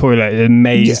before, and your toilet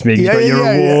amazed me. You've got your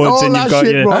awards and you've got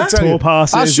your tour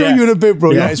passes. I'll show you in a bit,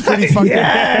 bro. Yeah, it's pretty fucking,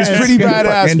 it's pretty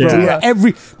badass, bro. Yeah.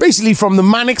 Basically from the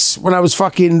Manics when I was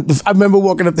fucking, I remember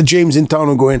walking up to James in town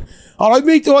and going, all right,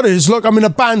 mate, what is? Look, I'm in a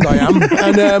band, I am.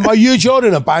 And I heard you're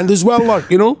in a band as well,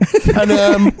 like, you know? And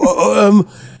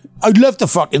I'd love to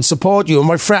fucking support you. And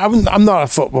my friend, I'm not a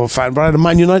football fan, but I had a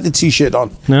Man United t-shirt on.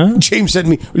 No? James said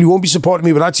to me, well, you won't be supporting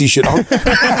me with that t-shirt on.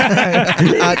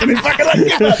 I didn't fucking like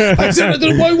it. I said,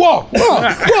 why, what?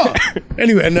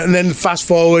 Anyway, and then fast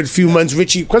forward a few months,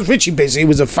 because Richie basically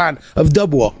was a fan of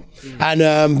Dub War.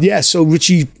 And so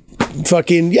Richie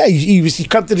fucking, he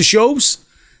come to the shows.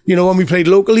 You know, when we played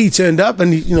locally, he turned up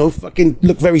and he, fucking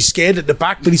looked very scared at the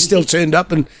back, but he still turned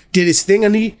up and did his thing,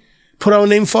 and he put our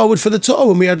name forward for the tour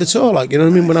when we had the tour, like, you know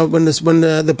what I mean? When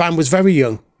the band was very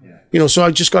young. You know, so I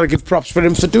just got to give props for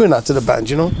him for doing that to the band,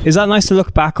 you know? Is that nice to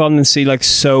look back on and see, like,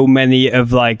 so many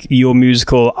of, like, your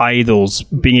musical idols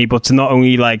being able to not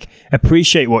only, like,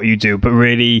 appreciate what you do, but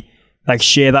really, like,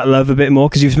 share that love a bit more?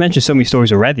 Because you've mentioned so many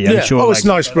stories already. I'm sure. Oh, it's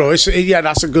nice, bro.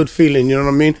 That's a good feeling, you know what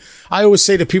I mean? I always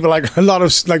say to people, like a lot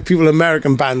of like people in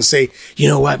American bands say, you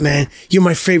know what, man, you're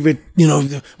my favorite, you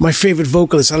know, my favorite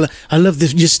vocalist. I love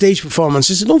your stage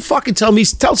performance. I said, don't fucking tell me,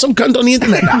 tell some cunt on the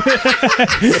internet.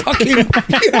 Fucking,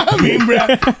 you know what I mean, bro?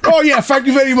 Oh yeah, thank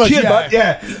you very much.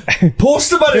 Yeah.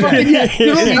 Post about it. Fucking, yeah. You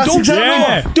know what I mean? Don't tell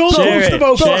me. Don't post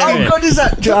about it. How good is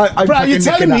that? Bro, you're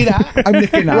telling me that. I'm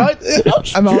nicking that.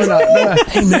 Right? I'm on that.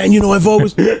 Hey man, you know, I've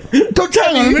always... Don't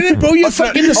tell Hang on a minute, bro. You're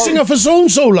fucking the singer for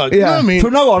so-and-so, like. Yeah. You know what I mean?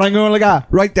 From now on, I'm going like,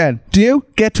 right then. Do you?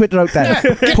 Get Twitter out there.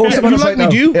 Post about You it like right me, now.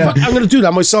 do you? Yeah. I'm going to do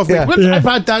that myself. Yeah. Mate. I've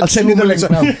had that. I'll send you the link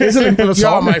now. Here's a link to the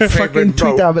song. You're my Fucking favorite,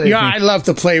 tweet bro. that. Yeah, I love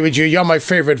to play with you. You're my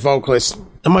favorite vocalist.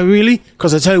 Am I really?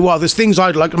 Because I tell you what, there's things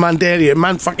I'd like, man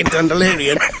fucking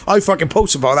Dandelion. I fucking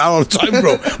post about that all the time,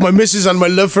 bro. My missus and my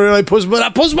love for it, I post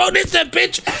about this, that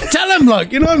bitch. Tell him,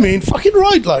 like, you know what I mean? Fucking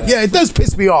right, like. Yeah, it does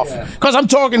piss me off. Because I'm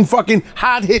talking fucking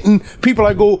hard-hitting people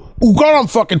I go, who got on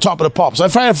fucking Top of the Pops.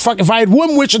 If I had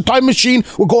one wish, a time machine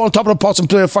would go on Top of the Pops and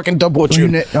play a fucking dubbo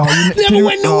tune. Never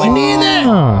went nowhere near that.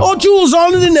 Oh, Jules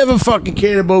on, they never fucking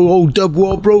cared about old dub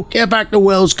war, bro. Get back to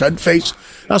Wells, cunt face.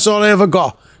 That's all I ever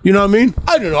got. You know what I mean?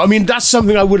 I don't know. I mean, that's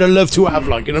something I would have loved to have,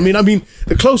 like, you know what I mean?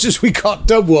 The closest we got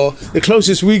dub war, the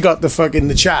closest we got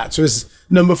the chats was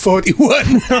number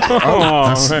 41.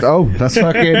 That's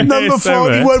fucking... Number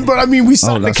 41, but I mean, we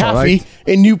sat in the cafe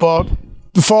in Newport,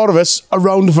 the four of us,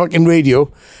 around the fucking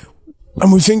radio,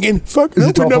 and we're thinking, fuck,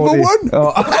 we're number 1.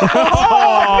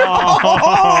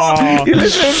 You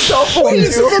listen to top 40. We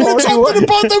listen from the top to the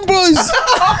bottom, boys.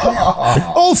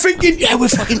 All thinking, yeah, we're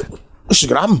fucking... This is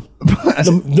gonna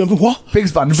happen. Number what?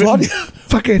 Biggest band.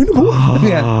 Fucking.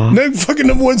 Yeah. No, fucking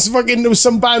number one's fucking, there was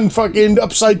some band fucking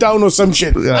Upside Down or some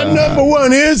shit. And number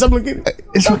one is, I'm looking,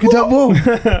 it's fucking double. No,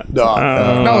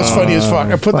 that was funny as fuck.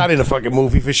 I put that in a fucking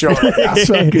movie for sure. That's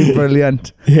fucking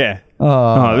brilliant. Yeah.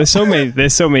 Oh, there's so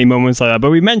many moments like that. But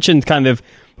we mentioned kind of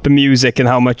the music and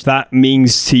how much that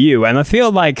means to you. And I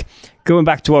feel like, going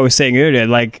back to what I was saying earlier,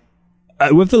 like,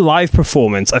 with the live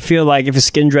performance, I feel like if it's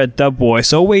Skindred Dub War,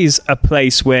 it's always a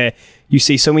place where you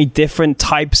see so many different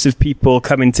types of people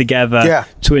coming together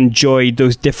to enjoy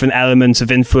those different elements of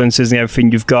influences and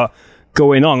everything you've got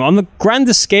going on. On the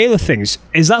grander scale of things,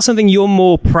 is that something you're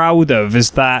more proud of? Is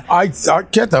that... I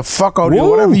get the fuck out of here,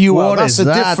 whatever you are. That's a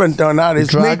different on that.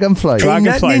 Dragonfly. Ain't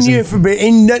nothing in here for me.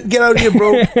 Ain't nothing, get out of here,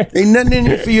 bro. Ain't nothing in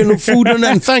here for you, no food or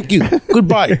nothing. Thank you.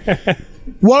 Goodbye.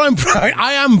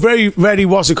 I am very, very,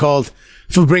 what's it called?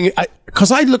 For bringing, because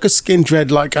I look at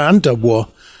Skindred like and Dub War,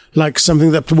 like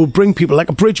something that will bring people, like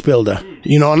a bridge builder,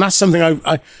 you know, and that's something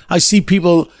I see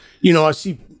people, you know, I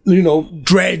see, you know,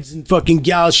 dreads and fucking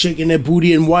gals shaking their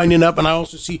booty and winding up, and I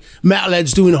also see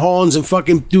metalheads doing horns and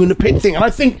fucking doing the pit thing, and I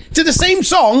think to the same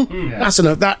song,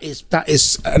 that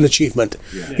is an achievement,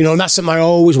 you know, and that's something I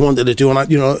always wanted to do, and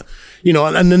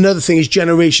and another thing is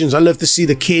generations. I love to see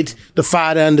the kid, the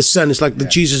father, and the son. It's like the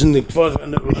Jesus and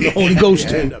the Holy Ghost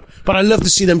turned up. But I love to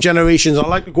see them generations. I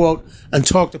like to go out and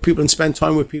talk to people and spend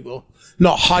time with people,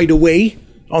 not hide away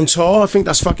on tour. I think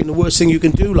that's fucking the worst thing you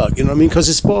can do, like, you know what I mean? Because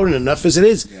it's boring enough as it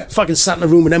is. Fucking sat in a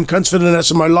room with them cunts for the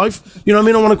rest of my life. You know what I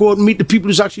mean? I want to go out and meet the people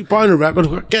who's actually buying a record,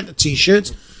 get the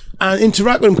t-shirts, and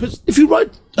interact with them. Because if you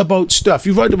write about stuff,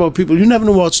 you write about people, you never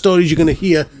know what stories you're going to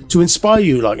hear to inspire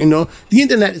you, like, you know? The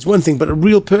internet is one thing, but a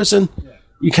real person,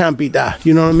 you can't beat that.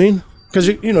 You know what I mean? Because,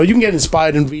 you know, you can get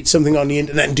inspired and read something on the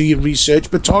internet and do your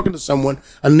research, but talking to someone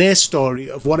and their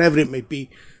story of whatever it may be,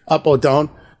 up or down,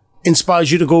 inspires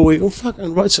you to go away, oh, fuck,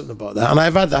 and write something about that. And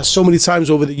I've had that so many times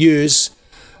over the years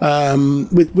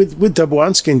with Dub War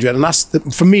and Skindred. And that's,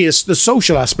 for me, it's the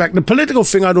social aspect. The political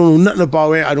thing, I don't know nothing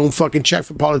about it. I don't fucking check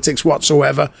for politics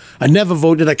whatsoever. I never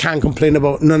voted. I can't complain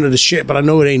about none of the shit, but I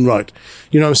know it ain't right.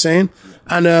 You know what I'm saying?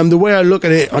 And the way I look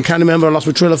at it, I can't remember, I lost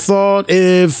my trail of thought,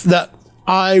 if that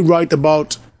I write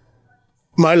about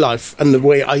my life and the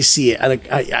way I see it, and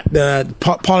the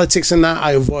politics and that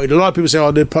I avoid. A lot of people say,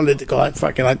 "Oh, they're political."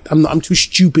 I'm too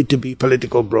stupid to be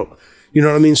political, bro. You know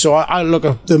what I mean? So I look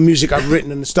at the music I've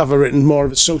written and the stuff I've written more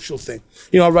of a social thing.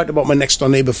 You know, I write about my next door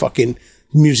neighbor fucking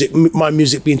music, my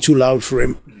music being too loud for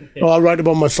him. Or I write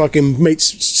about my fucking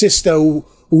mate's sister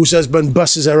whose husband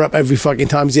busses her up every fucking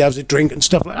time he has a drink and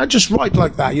stuff like that. I just write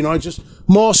like that, you know. I just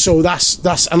more so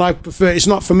that's and I prefer. It's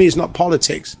not for me. It's not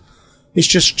politics. It's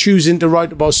just choosing to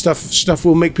write about stuff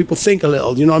will make people think a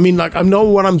little, you know what I mean? Like, I know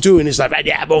what I'm doing is like,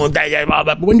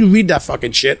 but when you read that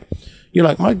fucking shit, you're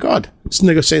like, my God, this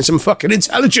nigga saying some fucking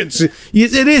intelligence. It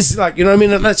is like, you know what I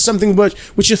mean? And that's something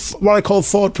which is what I call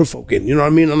thought-provoking, you know what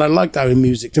I mean? And I like that in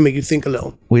music, to make you think a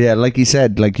little. Well, yeah, like you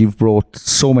said, like, you've brought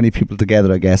so many people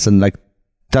together, I guess, and like,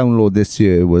 Download this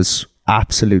year was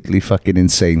absolutely fucking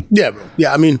insane. Yeah, bro.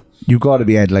 Yeah, I mean, you got to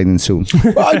be headlining soon.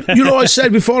 I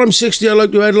said before I'm 60, I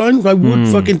like to headline. I would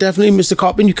fucking definitely, Mr.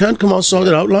 Coppin. You can't come on, sort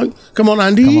it out, like. Come on,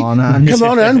 Andy. Come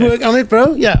on, and work on it,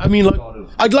 bro. Yeah, I mean, like,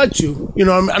 I'd like to,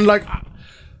 and like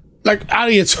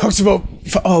Aria talks about,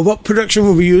 what production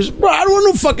will we use? Bro, I don't want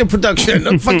no fucking production,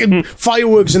 no fucking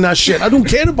fireworks and that shit. I don't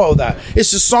care about that.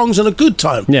 It's the songs and a good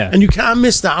time. Yeah. And you can't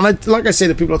miss that. And like I say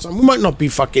to people all the time, we might not be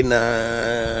fucking,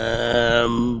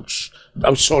 I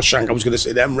was so shank, I was going to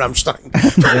say them, Rammstein.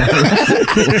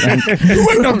 We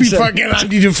might not be fucking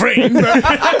Andy Dufresne, but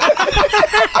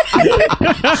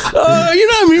you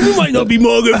know what I mean? We might not be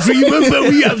Morgan Freeman, but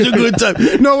we have a good time.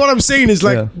 No, what I'm saying is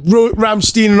like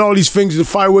Rammstein and all these things, the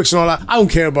fireworks and all that. I don't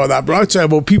care about that, bro. I care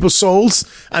about people's souls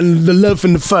and the love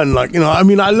and the fun. Like, I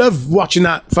mean, I love watching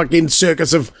that fucking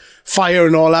circus of fire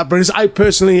and all that, but I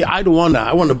don't want that.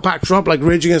 I want a backdrop like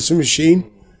Rage Against the Machine,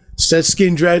 said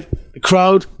Skin Dread, the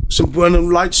crowd, some random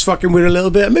lights fucking with a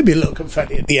little bit, maybe a little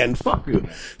confetti at the end. Fuck you.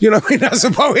 You know what I mean? That's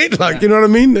about it. Like, you know what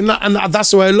I mean? And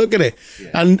that's the way I look at it.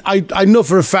 Yeah. And I know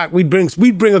for a fact we'd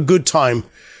bring a good time.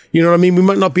 You know what I mean? We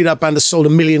might not be that band that sold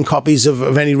 1 million copies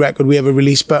of any record we ever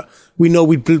released, but we know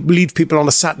we'd lead people on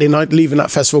a Saturday night leaving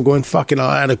that festival going, fucking,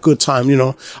 I had a good time,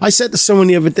 I said to someone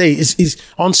the other day, he's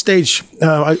on stage,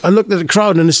 I looked at the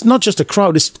crowd, and it's not just a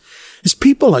crowd, it's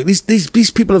people like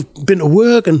these people have been to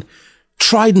work and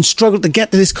tried and struggled to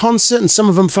get to this concert, and some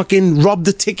of them fucking robbed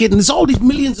the ticket, and there's all these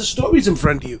millions of stories in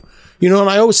front of you, and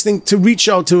I always think to reach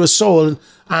out to a soul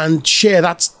and share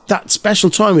that special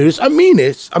time with us. I mean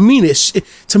it.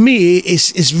 To me,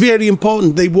 it's very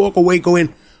important. They walk away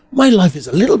going, my life is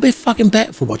a little bit fucking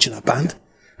better for watching that band.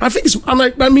 I think it's, and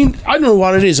I mean, I don't know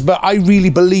what it is, but I really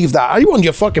believe that. I want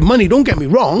your fucking money, don't get me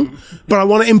wrong, but I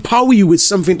want to empower you with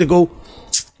something to go,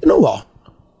 you know what?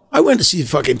 I went to see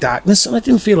fucking Darkness and I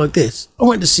didn't feel like this. I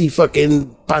went to see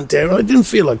fucking Pantera, I didn't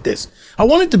feel like this. I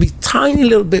want it to be tiny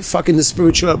little bit fucking the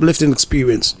spiritual uplifting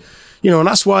experience. And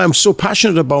that's why I'm so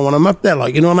passionate about when I'm up there,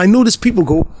 and I notice people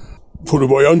go, put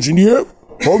my hands in the air.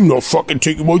 I'm not fucking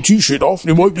taking my t-shirt off.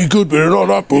 It might be good, but they're not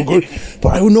that good. But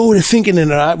I don't know what they're thinking in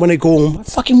that when they go home. I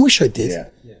fucking wish I did.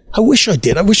 Yeah. I wish I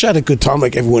did. I wish I had a good time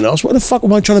like everyone else. What the fuck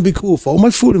am I trying to be cool for? Am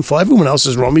I fooling for? Everyone else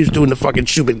is wrong. He's doing the fucking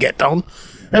stupid get down.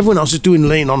 Everyone else is doing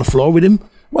laying on the floor with him.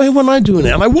 Why wasn't I doing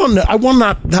it? And I want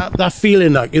that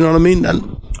feeling, like, you know what I mean?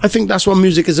 And I think that's what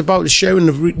music is about, is sharing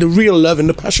the real love and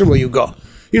the passion where you got.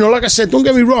 Like I said, don't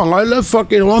get me wrong. I love I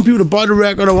want people to buy the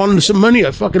record. I want some money.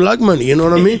 I fucking like money. You know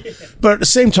what I mean? But at the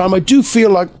same time, I do feel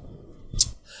like,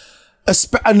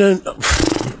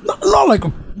 not like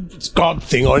a God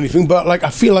thing or anything, but like I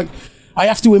feel like I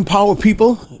have to empower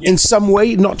people in some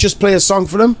way, not just play a song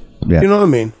for them. Yeah. You know what I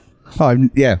mean?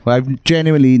 I've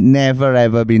genuinely never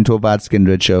ever been to a bad Skin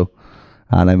Dread show,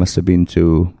 and I must have been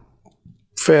to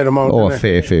fair amount. A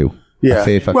fair few. Yeah.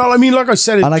 Well, I mean, like I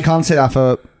said, and I can't say that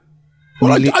for.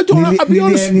 Well, I'll be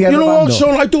honest,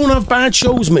 Sean, I don't have bad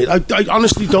shows, mate. I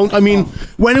honestly don't. I mean,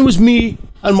 when it was me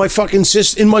and my fucking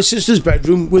in my sister's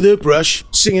bedroom with her brush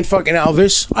singing fucking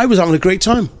Elvis, I was having a great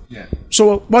time. Yeah.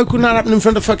 So why couldn't that happen in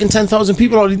front of fucking 10,000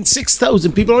 people, or even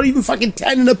 6,000 people, or even fucking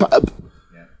 10 in a pub?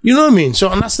 Yeah. You know what I mean? So,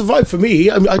 and that's the vibe for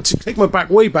me. I take my back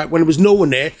way back when there was no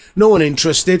one there, no one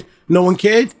interested, no one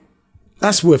cared.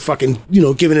 That's worth fucking,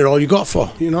 giving it all you got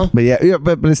for, But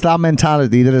but it's that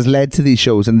mentality that has led to these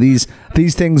shows and these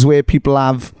things where people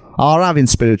are having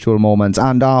spiritual moments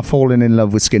and are falling in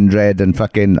love with Skin Dread and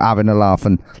fucking having a laugh,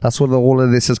 and that's what all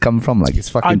of this has come from. Like, it's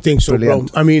fucking. I think so,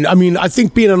 brilliant. Bro. I mean, I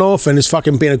think being an orphan is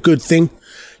fucking being a good thing.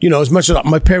 As much as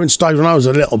my parents died when I was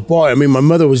a little boy. I mean, my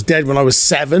mother was dead when I was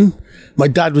 7. My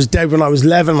dad was dead when I was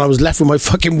 11. And I was left with my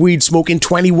fucking weed smoking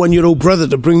 21-year-old brother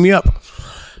to bring me up.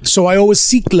 So I always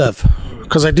seek love.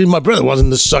 Because my brother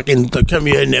wasn't the sucking, come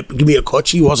here and give me a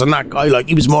cutch. He wasn't that guy. Like,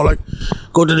 he was more like,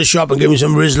 go to the shop and give me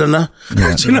some Rizzler.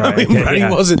 Yeah, do you know what I mean?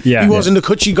 Yeah, he wasn't the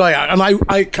cutchy guy. And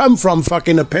I come from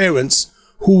fucking parents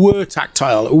who were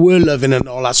tactile, who were loving and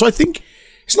all that. So I think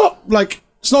it's not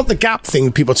the gap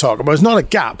thing people talk about. It's not a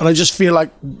gap. But I just feel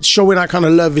like showing that kind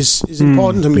of love is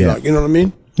important to me. Like, you know what I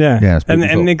mean? Yeah,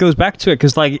 and it goes back to it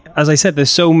because, like, as I said, there's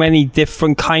so many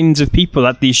different kinds of people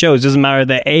at these shows. It doesn't matter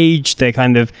their age, their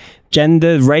kind of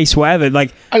gender, race, whatever.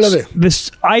 Like, I love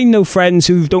it. I know friends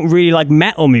who don't really like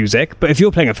metal music, but if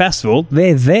you're playing a festival,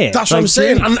 they're there. That's what I'm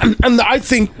saying. And I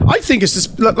think it's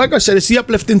this, like I said, it's the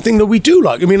uplifting thing that we do.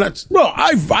 Like, I mean,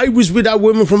 I was with that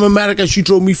woman from America. She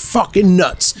drove me fucking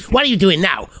nuts. What are you doing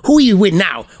now? Who are you with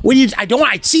now?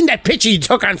 I'd seen that picture you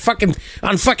took on fucking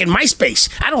MySpace.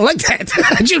 I don't like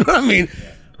that. Do you know what I mean?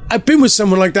 I've been with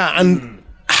someone like that and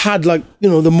had, like,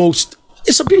 the most.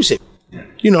 It's abusive.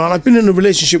 And I've been in a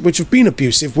relationship which have been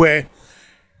abusive, where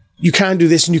you can't do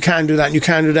this and you can't do that and you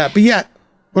can't do that. But yet,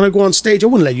 when I go on stage, I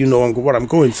wouldn't let you know what I'm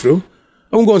going through.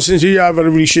 I won't go on stage and say, yeah, I've had a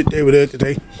really shit day with her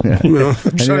today. Yeah. You know,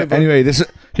 I'm sorry, but anyway,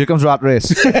 here comes Rat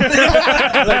Race.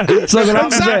 exactly.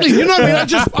 You know what I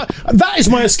mean? That is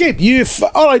my escape.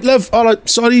 All right, love. All right,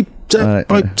 sorry.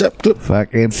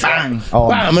 Fucking bang. Oh,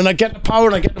 bam. And I get the power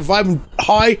and I get the vibe and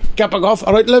high, get back off.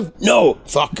 All right, love. No.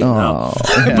 Fucking no.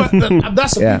 But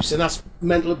that's abuse and that's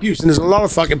mental abuse. And there's a lot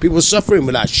of fucking people suffering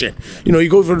with that shit. You know, you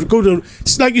go to,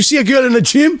 it's like you see a girl in the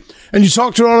gym and you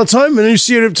talk to her all the time and then you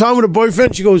see her every time with a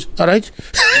boyfriend. She goes, all right.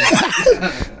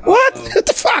 What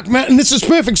the fuck, man? And this is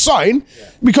perfect sign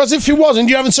because if you wasn't,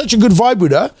 you're having such a good vibe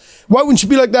with her. Why wouldn't she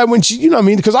be like that when she, you know what I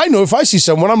mean? Because I know if I see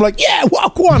someone, I'm like, yeah,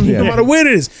 walk on, no matter where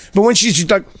it is. But when she's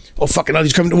like, oh, fucking hell,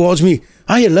 he's coming towards me.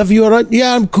 I love you, all right?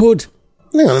 Yeah, I'm good.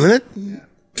 Hang on a minute.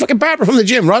 Fucking Barbara from the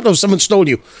gym, right? Or someone stole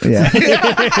you. Yeah. You know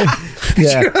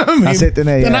what I mean? That's it,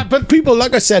 yeah. But people,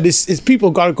 like I said, is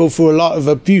people got to go through a lot of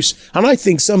abuse. And I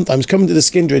think sometimes coming to the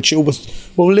Skin Dread show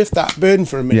will lift that burden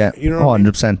for a minute. Yeah, you know what I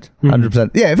mean? 100%.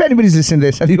 100%. Yeah, if anybody's listening to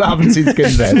this and you haven't seen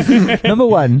Skin Dread, number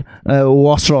one,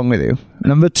 what's wrong with you?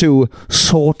 Number two,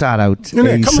 sort that out. Come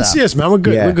and see us, man. We're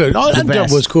good. Yeah, we're good. Oh, that job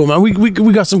was cool, man. We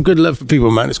got some good love for people,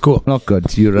 man. It's cool. Not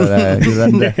good. You're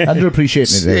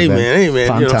underappreciated. Hey, man.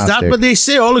 Fantastic. You know, but they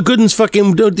say all the good ones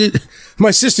fucking... My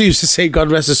sister used to say,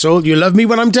 God rest her soul, you love me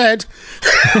when I'm dead.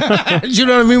 Do you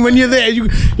know what I mean? When you're there,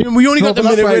 we only got the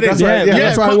minute with it.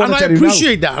 That's why I want to tell you now. I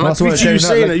appreciate that. And I appreciate you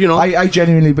saying it, you know. I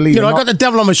genuinely believe I got the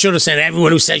devil on my shoulder saying,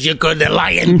 everyone who says you're good, they're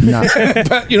lying.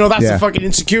 But, you know, that's the fucking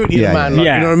insecurity of man. Like,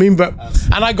 you know what I mean?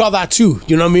 And I got that too.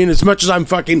 You know what I mean? As much as I'm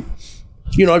fucking...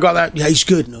 You know, I got that. Yeah, he's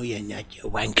good. No, you're not. You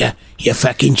wanker. You're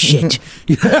fucking shit.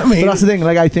 You know what I mean? But that's the thing.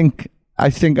 Like, I think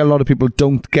a lot of people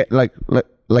don't get like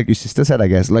your sister said, I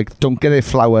guess, like, don't get their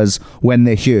flowers when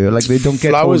they're here. Like, they don't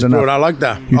get flowers, told enough. bro. I like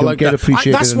that. You I don't like get that.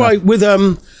 appreciated That's enough. why with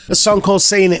a song called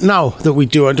 "Saying It Now" that we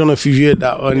do. I don't know if you've heard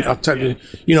that. And I'll tell you.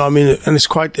 You know, I mean, and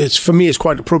it's for me, it's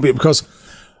quite appropriate because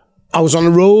I was on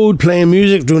the road playing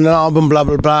music, doing an album, blah,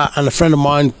 blah, blah. And a friend of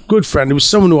mine, good friend, it was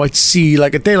someone who I'd see,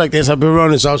 like a day like this, I'd be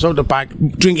around his house out the back,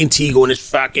 drinking tea, going, it's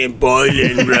fucking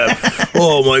boiling, bro.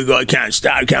 Oh my God, I can't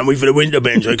start. I can't wait for the winter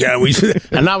bench. I can't wait for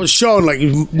And that was Sean, like, he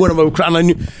was one of my, and I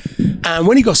knew. And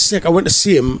when he got sick, I went to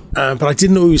see him, but I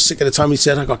didn't know he was sick at the time. He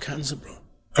said, I got cancer, bro.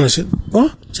 And I said,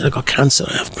 what? He said, I got cancer,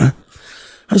 I have, bro.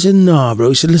 I said, nah, bro.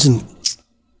 He said, listen,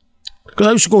 because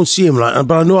I used to go and see him, like,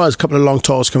 but I know I was a couple of long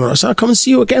tours coming. I said, I'll come and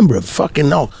see you again, bro. Fucking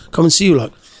no, come and see you,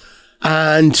 like.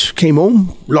 And came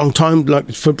home, long time, like,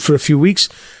 for a few weeks.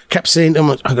 Kept saying to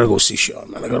him, I gotta go see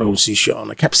Sean, man. I gotta go see Sean.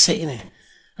 I kept saying it.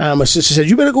 And my sister said,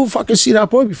 you better go fucking see that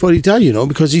boy before he died, you know,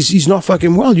 because he's not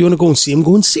fucking well. You want to go and see him?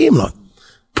 Go and see him, like.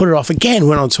 Put it off again,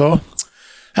 went on tour.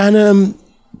 And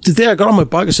the day I got on my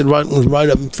bike, I said, right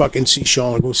up and fucking see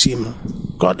Sean. I'll go see him.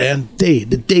 Got there,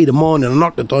 the morning, I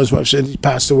knocked the door. His wife said, he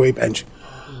passed away, bench.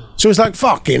 So it's like,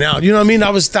 fucking hell. You know what I mean?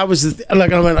 That was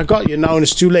like, I went, I got you now and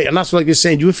it's too late. And that's like you're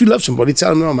saying, if you love somebody,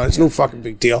 tell them, no, man, it's no fucking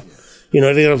big deal. You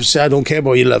know, they don't say, I don't care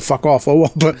about your love, fuck off or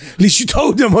what. But at least you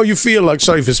told them how you feel, like,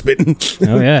 sorry for spitting.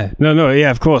 Oh, yeah. No,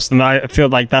 yeah, of course. And I feel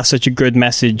like that's such a good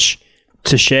message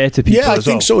to share to people. Yeah, I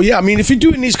think so. Yeah, I mean, if you're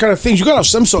doing these kind of things, you got to have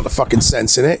some sort of fucking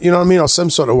sense in it. You know what I mean? Or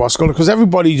some sort of what's going on. Because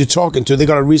everybody you're talking to, they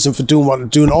got a reason for doing what they're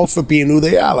doing, all for being who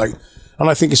they are. Like, and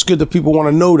I think it's good that people want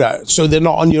to know that, so they're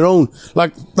not on your own.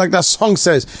 Like that song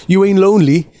says, you ain't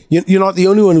lonely. You're not the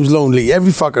only one who's lonely.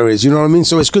 Every fucker is. You know what I mean?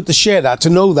 So it's good to share that,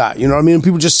 to know that. You know what I mean? And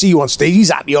people just see you on stage.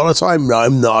 He's happy all the time. No,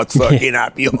 I'm not fucking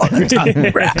happy all the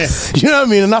time, bruh. You know what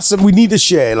I mean? And that's something we need to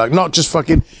share. Like, not just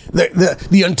fucking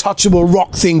the untouchable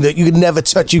rock thing that you could never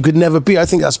touch, you could never be. I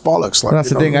think that's bollocks. Like, that's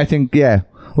the thing. I think, yeah.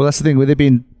 Well, that's the thing. With it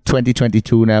being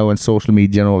 2022 now and social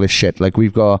media and all this shit, like,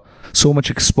 we've got so much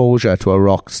exposure to our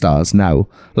rock stars now.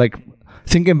 Like,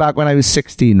 thinking back when I was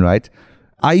 16, right?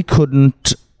 I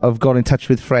couldn't have got in touch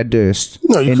with Fred Durst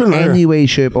in any way,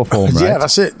 shape or form, right? Yeah,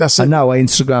 that's it. And now I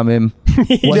Instagram him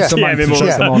once a month to show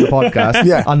him on the podcast.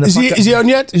 Yeah. And is he on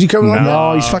yet? Is he coming on?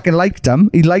 No, he's fucking liked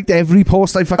them. He liked every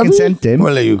post I fucking sent him.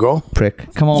 Well, there you go.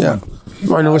 Prick. Come on, man.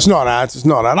 I know, it's not that. It's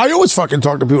not that. I always fucking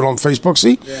talk to people on Facebook,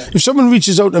 see? Yeah. If someone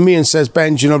reaches out to me and says,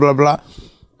 Benj, you know, blah, blah,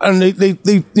 and they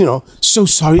you know, so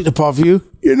sorry to bother you.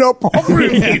 You're not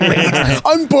bothering me, mate.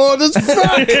 I'm bored as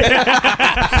fuck.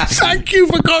 Thank you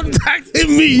for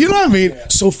contacting me. You know what I mean?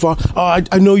 So far,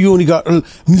 I know you only got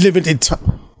limited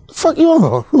time. Fuck you on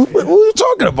about? Who are you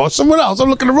talking about? Someone else? I'm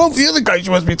looking around for the other guys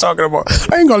you must be talking about.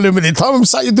 I ain't got limited time. I'm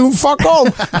sat here doing fuck all.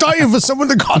 Dying for someone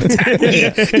to contact me. You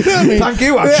know what I mean? Thank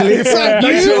you, actually. Yeah,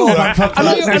 thank you.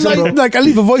 I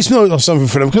leave a voice note or something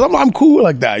for them because I'm cool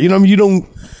like that. You know what I mean?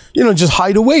 just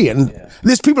hide away. And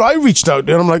there's people I reached out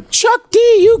to, and I'm like, Chuck D,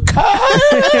 you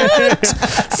cunt!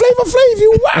 Flavor Flav,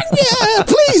 you wanker!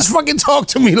 Please fucking talk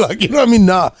to me, like, you know what I mean?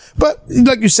 Nah. But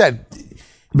like you said,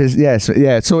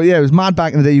 So it was mad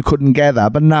back in the day you couldn't get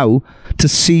that, but now to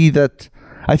see that,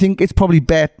 I think it's probably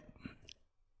better.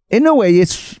 In a way,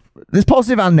 there's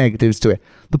positive and negatives to it.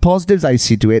 The positives I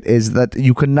see to it is that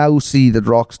you can now see that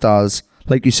rock stars,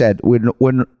 like you said, when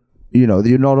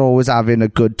you're not always having a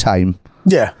good time.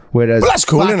 Yeah. Whereas that's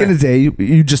cool, back in the day,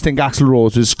 you just think Axl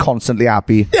Rose was constantly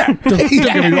happy. Yeah. Don't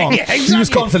get me wrong. Yeah, exactly. He was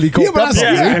constantly Yeah, caught but up.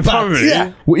 that's- probably.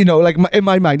 Yeah. Like in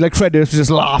my mind, like Fred Durst was just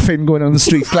laughing going on the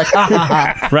streets, like,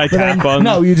 Right, tap on.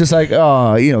 no, you're just like, he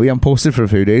hasn't posted for a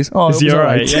few days. Oh, Is he it was all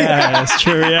right? alright. Yeah, that's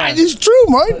true, yeah. It's true,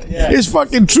 man. It's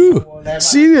fucking true.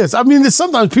 Serious. I mean, there's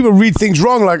sometimes people read things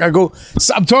wrong. Like I'm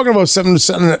talking about something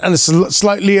and it's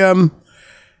slightly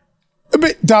a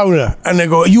bit downer, and they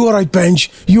go, "Are you all right, Benj?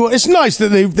 It's nice that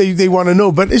they want to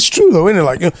know, but it's true though, isn't it?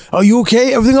 Like, are you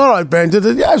okay? Everything all right, Benj?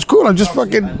 Yeah, it's cool. I'm just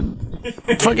fucking.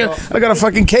 I got a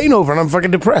fucking cane over, and I'm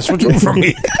fucking depressed. What's wrong from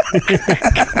me?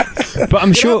 But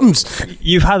I'm sure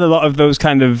you've had a lot of those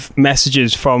kind of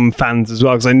messages from fans as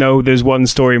well, because I know there's one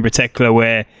story in particular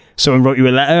where someone wrote you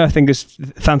a letter. I think it's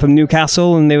a fan from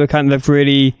Newcastle, and they were kind of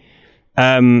really.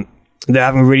 They're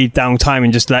having a really down time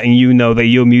and just letting you know that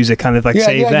your music kind of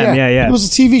saved them. Yeah. It was a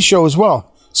TV show as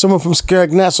well. Someone from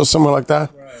Skegness or somewhere like that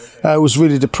was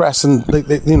really depressed, and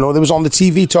they was on the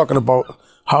TV talking about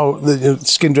how the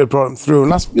Skindred brought him through,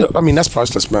 and that's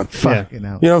priceless, man. Fucking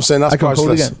hell. You know what I'm saying? That's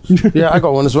priceless. Yeah, I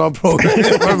got one as well, bro.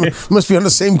 Must be on the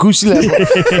same goosey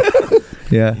level.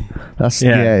 Yeah,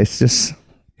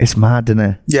 it's mad, isn't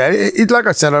it? Yeah, it like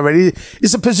I said already,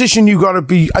 it's a position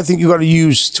I think you got to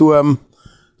use to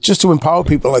just to empower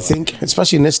people, I think,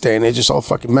 especially in this day and age. It's all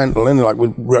fucking mental, isn't it? Like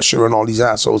with Russia and all these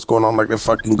assholes going on like they're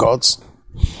fucking gods.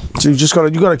 So you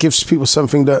gotta give people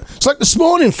something that. It's like this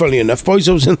morning, funny enough, boys.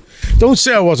 Don't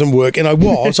say I wasn't working. I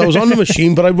was on the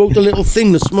machine, but I wrote a little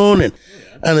thing this morning,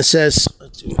 and it says,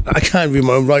 I can't read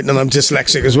my own writing, and I'm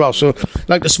dyslexic as well. So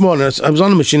like this morning, I was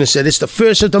on the machine and said, it's the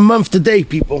first of the month today,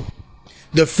 people.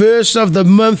 The first of the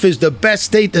month is the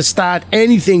best day to start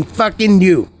anything fucking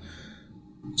new.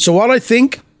 So what I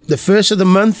think. The first of the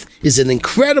month is an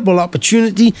incredible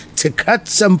opportunity to cut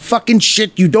some fucking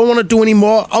shit you don't want to do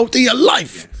anymore out of your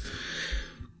life.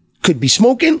 Could be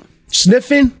smoking,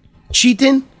 sniffing,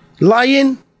 cheating,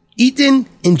 lying, eating,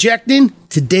 injecting.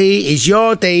 Today is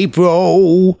your day,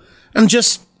 bro. And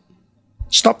just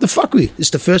stop the fuckery.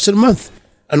 It's the first of the month.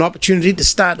 An opportunity to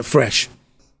start afresh.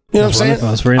 You know what I'm saying?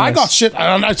 That's very nice. I got shit.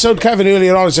 And I told Kevin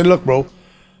earlier on, I said, look, bro.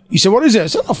 He said, what is it? I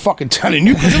said, I'm not fucking telling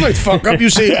you, because I might fuck up. You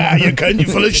say, you cunt, you're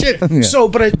full of shit. Yeah. So,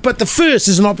 but the first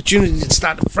is an opportunity to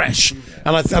start fresh.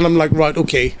 And I'm like, right,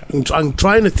 okay. I'm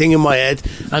trying a thing in my head,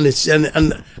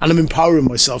 and I'm empowering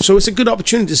myself. So it's a good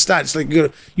opportunity to start. It's like you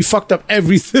fucked up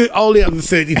all the other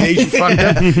 30 days you fucked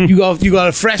up. You got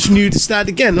a fresh new to start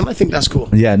again, and I think that's cool.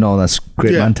 Yeah, no, that's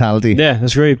great mentality. Yeah,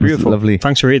 that's really beautiful. That's lovely.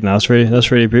 Thanks for reading that.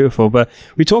 That's really beautiful. But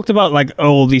we talked about like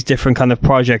all these different kind of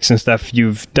projects and stuff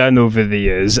you've done over the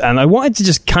years, and I wanted to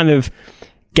just kind of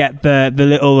get the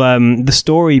little the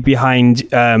story behind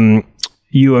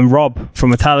you and Rob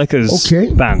from Metallica's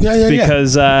band.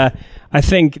 Because I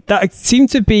think that seemed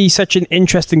to be such an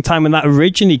interesting time when that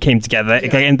originally came together,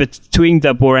 again between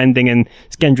Double War ending and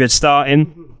Skindred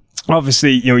starting.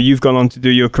 Obviously, you've gone on to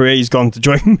do your career. He's gone to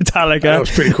join Metallica. That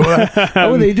was pretty cool.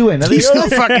 How are they doing? He's still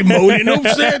fucking moaning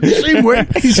upstairs the same way.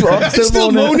 He's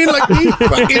still moaning like me.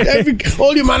 Fucking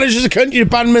all your managers are cunt, your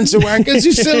bandmates are wankers.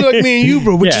 He's still like me and you,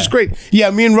 bro, which is great. Yeah,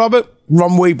 me and Robert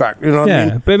run way back. You know what I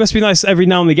mean? But it must be nice every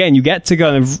now and again you get to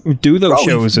go and do those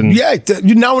shows. And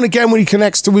now and again when he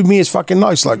connects with me, it's fucking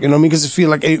nice. Like, you know what I mean? Because I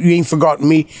feel like you ain't forgotten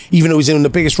me, even though he's in the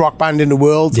biggest rock band in the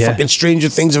world. Yeah. Fucking Stranger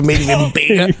Things have made him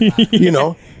bigger,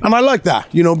 And I like that,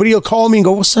 but he'll call me and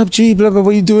go, what's up, G? Blah, blah,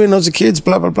 what are you doing? How's the kids?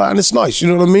 Blah, blah, blah. And it's nice, you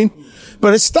know what I mean?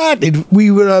 But it started, me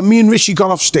and Rishi got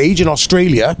off stage in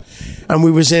Australia, and we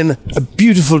was in a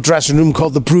beautiful dressing room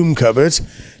called the Broom Cupboard,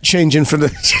 changing,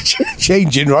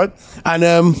 right?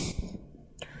 And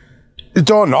the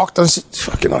door knocked, and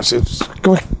I said,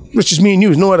 go on. It's just me and you.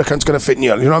 There's no other cunt's going to fit in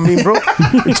here. You know what I mean, bro?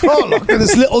 The door knocked, and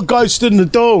this little guy stood in the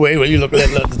doorway. Well, you look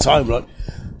little at the time, right?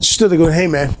 Stood there going, hey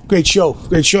man, great show.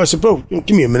 I said, bro,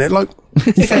 give me a minute, like.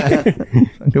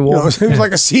 It was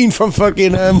like a scene from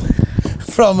fucking the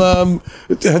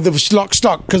Lock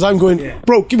Stock, because I'm going,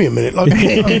 bro, give me a minute, like.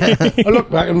 I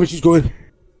look back and Richie's going,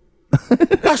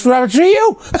 that's Robert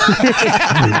Trio.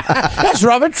 That's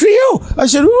Robert Trio. I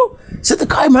said, who? He said, the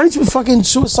guy managed to be fucking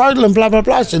suicidal and blah blah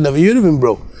blah. I said, never heard of him,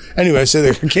 bro. Anyway, so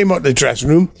they came out the dressing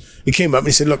room. He came up and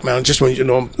he said, look, man, I just want you to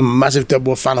know I'm a massive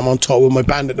Dubwell fan. I'm on tour with my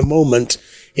band at the moment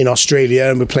in Australia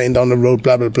and we're playing down the road,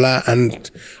 blah, blah, blah.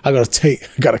 And I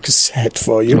got a cassette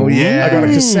for you. Oh, yeah. I got a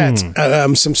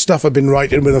cassette. Some stuff I've been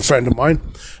writing with a friend of mine.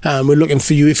 We're looking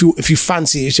for you. If you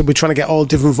fancy, he said, we're trying to get all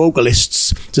different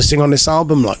vocalists to sing on this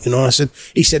album. Like, you know,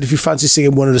 he said, if you fancy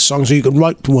singing one of the songs or you can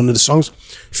write one of the songs,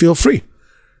 feel free.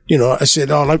 You know, I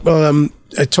said, I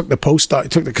took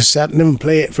the cassette and didn't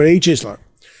play it for ages. Like,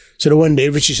 so the one day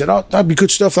Richie said, that'd be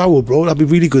good stuff, that would, bro. That'd be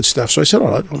really good stuff. So I said,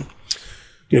 all right. You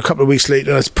know, a couple of weeks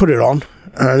later, I put it on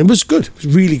and it was good. It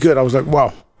was really good. I was like,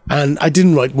 wow. And I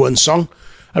didn't write one song.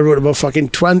 I wrote about fucking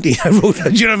 20. I wrote,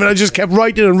 you know what I mean? I just kept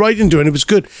writing and writing to it and it was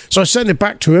good. So I sent it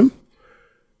back to him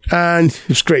and it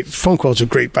was great. Phone calls were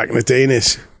great back in the day, and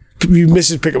you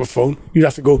missus pick up a phone, you'd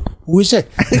have to go, who is it?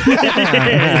 You know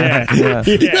what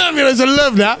I mean? I said,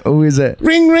 love that. Who is it?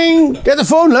 Ring, ring. Get the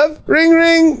phone, love. Ring,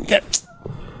 ring.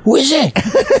 Who is it?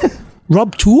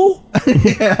 Rob Toole?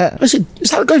 Yeah. I said,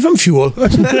 is that a guy from Fuel?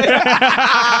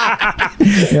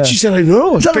 Yeah. She said, I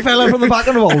know. Is that a fella from the back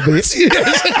of the wall, mate? So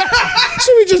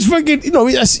we just fucking, you know,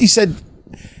 he said,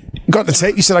 got the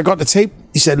tape. He said, I got the tape.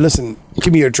 He said, listen,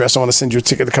 give me your address. I want to send you a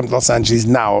ticket to come to Los Angeles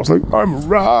now. I was like, I'm a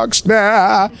rock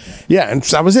star. Yeah, and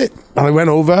that was it. And I went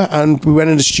over and we went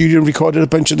in the studio and recorded a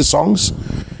bunch of the songs.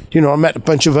 You know, I met a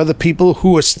bunch of other people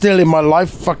who are still in my life.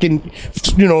 Fucking,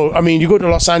 you know, I mean, you go to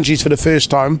Los Angeles for the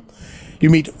first time, you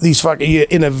meet these fucking, you're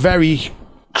in a very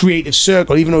creative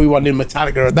circle, even though we weren't in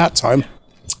Metallica at that time.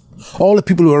 All the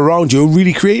people who are around you are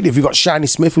really creative. You got Shani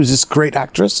Smith, who's this great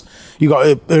actress. You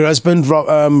got her husband,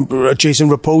 Jason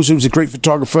Raposa, who's a great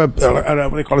photographer,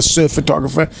 what they call a surf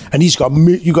photographer, and he's got,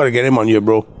 you got to get him on here,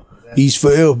 bro.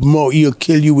 He'll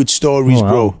kill you with stories,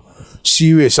 bro.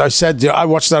 Serious. I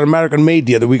watched that American Made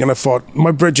the other week, and I thought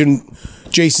my Bridge and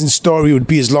Jason's story would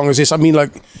be as long as this. I mean,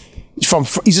 like, he's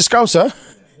a Scouser.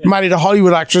 Married a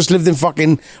Hollywood actress, lived in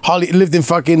fucking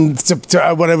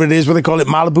whatever it is, what they call it,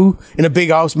 Malibu, in a big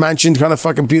house, mansion, kind of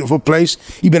fucking beautiful place.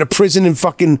 He'd been in prison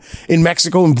in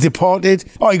Mexico and deported.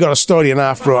 Oh, he got a story and a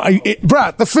half, bro.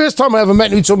 Brad, the first time I ever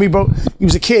met him, he told me about, he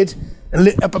was a kid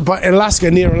up in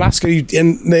Alaska, near Alaska,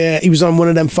 he was on one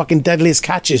of them fucking Deadliest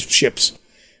Catches ships.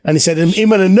 And he said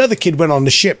him and another kid went on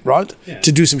the ship, right,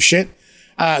 to do some shit.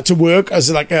 To work as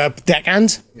like a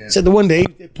deckhand. Yeah. Said the one day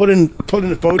they put in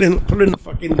the boat in, put in the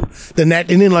fucking the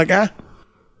net in like that.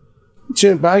 He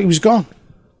turned back, he was gone.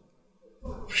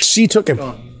 Sea took him.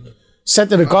 Said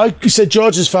to the guy, he said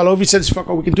George just fell over. He said, "Fuck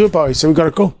all we can do about it." So we gotta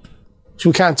go. So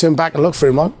we can't turn back and look for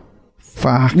him, like.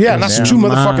 Fuck. Yeah, and that's a true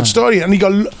motherfucking story. And he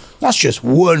go, that's just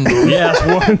one. Yeah,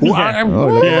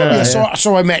 that's one.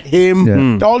 So I met him.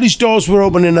 Yeah. All these doors were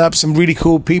opening up. Some really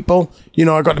cool people. You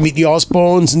know, I got to meet the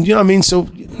Osbournes, and you know what I mean. So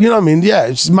you know what I mean. Yeah,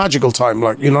 it's a magical time,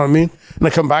 like, you know what I mean. And I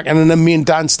come back, and then me and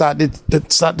Dan started the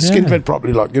Skinhead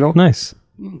properly, like, you know. Nice.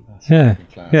 Yeah,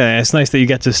 it's nice that you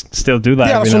get to still do that.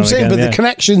 Yeah, that's what I'm saying. But the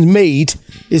connections made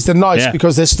is the nice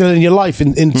because they're still in your life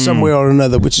in some way or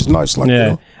another, which is nice. Like, you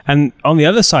know? And on the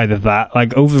other side of that,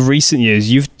 like over recent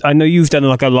years, I know you've done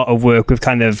like a lot of work with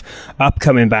kind of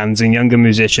upcoming bands and younger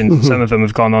musicians. Mm-hmm. Some of them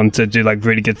have gone on to do like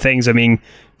really good things. I mean,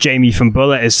 Jamie from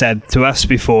Bullet has said to us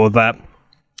before that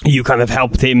you kind of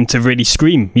helped him to really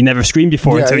scream. He never screamed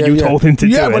before until you told him to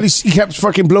do it. Yeah, well, he kept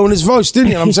fucking blowing his voice, didn't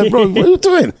he? And I'm saying, bro, what are you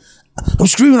doing? I'm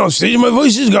screaming on stage and my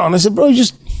voice is gone. I said, bro,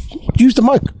 just use the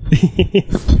mic.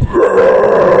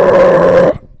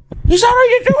 Is that how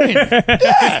you're doing?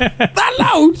 Yeah, that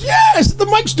loud. Yes, the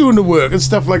mic's doing the work and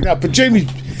stuff like that. But Jamie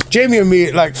and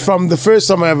me, like from the first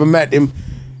time I ever met him,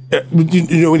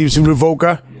 you know, when he was in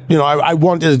Revoker, you know, I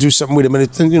wanted to do something with him,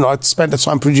 and you know, I spent the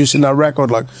time producing that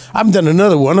record. Like, I haven't done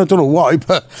another one. I don't know why,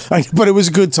 but it was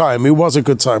a good time. It was a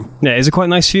good time. Yeah, is it quite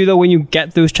nice for you though when you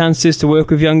get those chances to work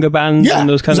with younger bands and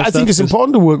those kind of stuff? I think it's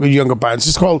important to work with younger bands.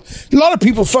 It's called, a lot of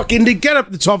people fucking, they get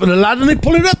up the top of the ladder and they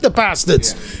pull it up, the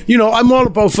bastards. Yeah. You know, I'm all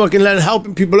about fucking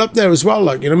helping people up there as well.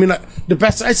 Like, you know what I mean? Like, the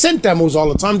best, I send demos all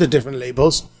the time to different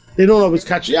labels. They don't always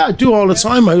catch it. Yeah, I do all the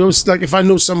time. I always, like, if I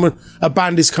know a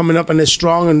band is coming up and they're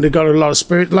strong and they got a lot of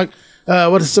spirit, like,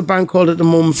 what is the band called at the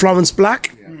moment? Florence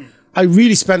Black. Yeah. I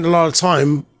really spend a lot of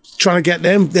time trying to get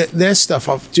them their stuff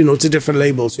off, you know, to different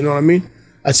labels. You know what I mean?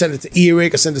 I sent it to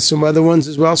Earache. I sent it to some other ones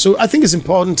as well. So I think it's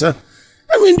important to.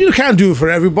 I mean, you can't do it for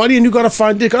everybody, and you got to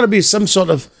find there got to be some sort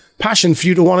of passion for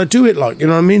you to want to do it. Like, you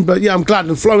know what I mean? But yeah, I'm glad.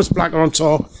 And Florence Black are on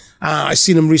tour. I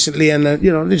seen them recently, and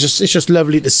you know, it's just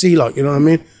lovely to see. Like, you know what I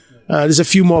mean? There's a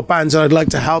few more bands that I'd like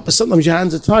to help, but sometimes your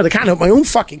hands are tied. I can't help my own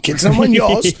fucking kids. I'm on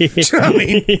yours. Do you know what I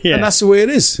mean? Yeah. And that's the way it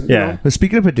is. Yeah. Well,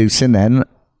 speaking of producing then,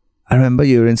 I remember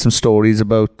hearing some stories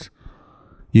about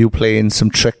you playing some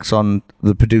tricks on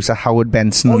the producer Howard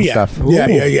Benson and stuff.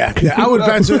 Yeah.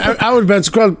 Howard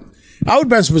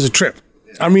Benson was a trip.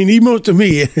 I mean, he must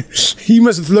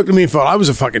have looked at me and thought I was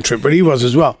a fucking trip, but he was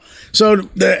as well. So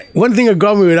the one thing that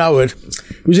got me with Howard,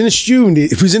 he was in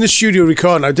the studio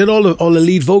recording. I did all the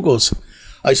lead vocals.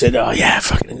 I said, "Oh yeah,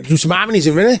 fucking do some harmonies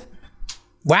in a minute."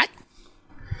 What?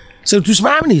 So do some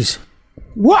harmonies.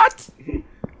 What?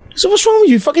 So what's wrong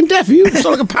with you? Fucking deaf? You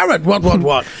sound like a parrot.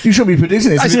 What? You should be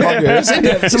producing this.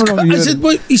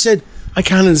 He said, "I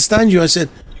can't understand you." I said,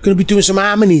 "You're going to be doing some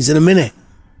harmonies in a minute."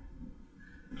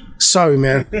 Sorry,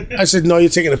 man. I said, "No,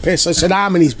 you're taking a piss." I said,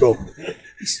 "Harmonies, bro."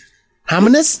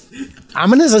 Harmonies?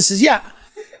 I said, "Yeah,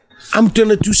 I'm going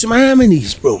to do some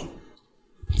harmonies, bro."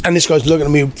 And this guy's looking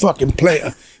at me, fucking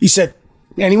player. He said,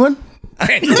 "Anyone?"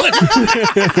 And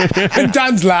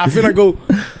Dan's laughing. I go,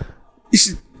 he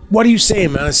said, "What are you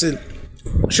saying, man?" I said,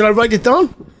 "Should I write it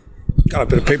down?" Got a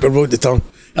bit of paper, wrote it down,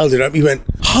 held it up. He went,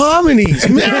 "Harmonies,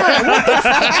 man." What the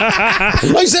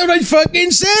fuck? I said, "I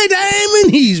fucking said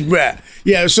harmonies, bruh."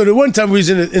 Yeah, so the one time we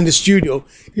was in the studio,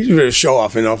 he's a bit of show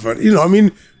off enough. You know, I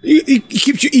mean, he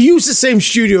used the same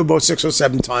studio about 6 or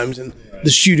 7 times, and the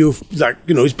studio, like,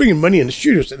 you know, he's bringing money in the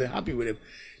studio, so they're happy with him.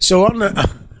 So on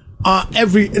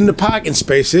the in the parking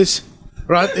spaces,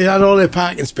 right? They had all their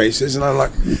parking spaces, and I'm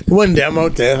like, one day I'm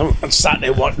out there, I'm sat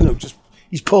there watching him,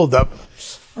 he's pulled up.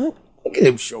 Look at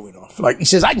him showing off. Like, he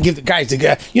says, "I can give the guys the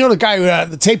guy,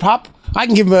 the tape hop, I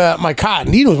can give him my card,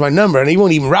 and he knows my number, and he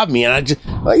won't even rob me." And I just,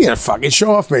 fucking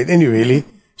show off, mate. Didn't you really?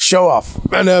 Show off.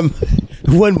 And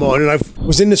one morning, I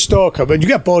was in the store cupboard. You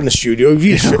get bored in the studio.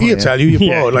 He'll tell you you're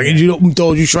bored. Like, if you open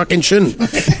doors, you fucking shouldn't.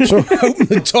 So I open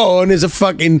the door, and there's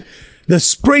the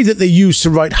spray that they use to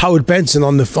write Howard Benson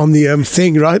on the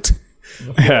thing, right?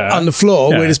 On the floor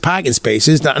where there's parking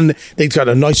spaces, and they've got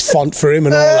a nice font for him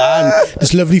and all that, and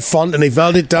this lovely font, and they've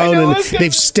held it down, and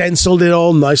they've stenciled it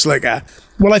all nice like that.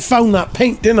 Well, I found that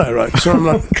paint, didn't I? Right, so I'm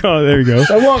like, God, there we go.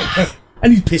 So I walk,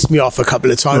 and he pissed me off a couple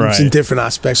of times in different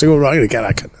aspects. I go, right, I'm gonna get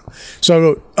that cut now.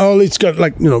 So I wrote, it's got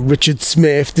like, you know, Richard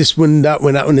Smith, this one, that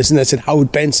one, this, and I said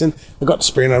Howard Benson. I got the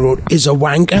spray and I wrote, "Is a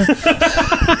wanker."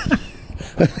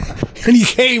 And he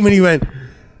came and he went,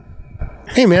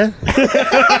 "Hey, man."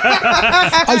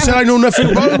 I said, "I know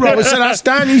nothing about him, Rob." I said, "That's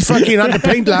Dan. He fucking had the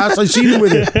paint last. I seen him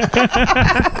with it."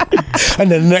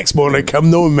 And then the next morning I come,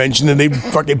 no one mentioned, and they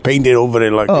fucking painted over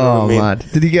it. Like, you know what I mean? Man.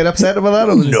 Did he get upset about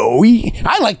that? No,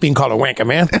 I like being called a wanker,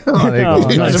 man.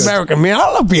 He's American, man.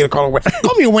 I love being called a wanker.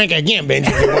 Call me a wanker again, Benji,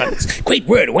 if you want. It's a great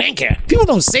word, wanker. People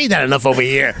don't say that enough over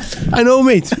here. I know,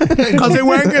 mate. Because they're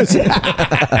wankers.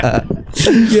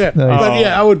 Yeah. But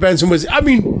yeah, Howard Benson was, I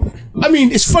mean,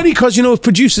 it's funny because, you know,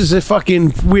 producers are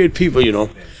fucking weird people, you know.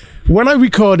 When I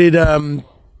recorded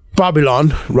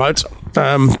Babylon, right,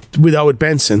 with Howard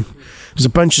Benson, there's a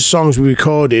bunch of songs we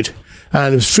recorded,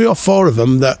 and there was 3 or 4 of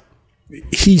them that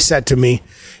he said to me,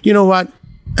 "You know what,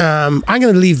 I'm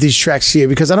going to leave these tracks here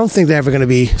because I don't think they're ever going to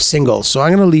be singles, so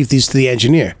I'm going to leave these to the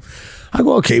engineer." I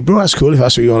go, "Okay, bro, that's cool if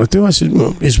that's what you want to do." I said,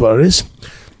 "Well, it's what it is."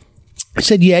 I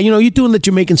said, "Yeah, you know, you're doing the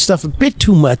Jamaican stuff a bit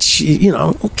too much, you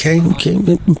know." Okay.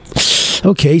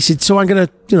 He said, "So I'm going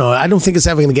to, you know, I don't think it's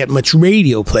ever going to get much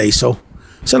radio play, so."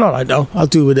 I said, "All right, no, I'll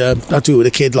do it with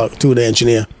a kid, like, do it with the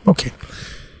engineer." Okay.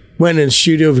 Went in the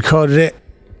studio, recorded it.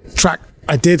 Track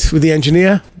I did with the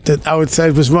engineer that I would say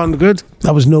was run good.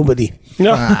 That was nobody.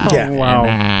 No. Yeah. Oh, wow.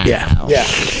 Yeah.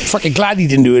 Fucking glad he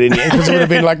didn't do it in the end, because it would have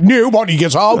been like, "Nobody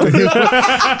gets out of this.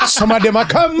 Some of them are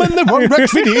coming, they won't wreck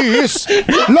for this.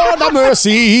 Lord have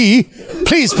mercy.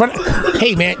 Please,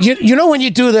 hey man, you know when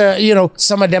you do the, you know,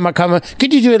 some of them are coming,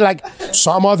 could you do it like,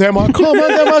 some of them are coming,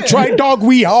 them are try dog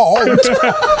we out."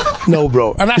 No,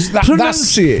 bro. And that's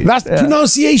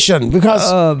pronunciation, because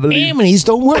harmonies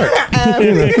don't work.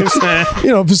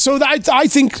 You know, so I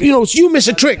think, you know, you miss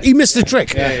a trick. He missed the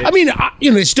trick. Yeah. I mean,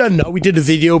 you know, it's done now. We did a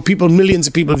video. Millions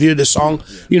of people viewed the song,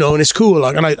 you know, and it's cool.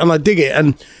 Like, and I dig it.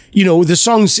 And, you know, the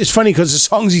songs, it's funny because the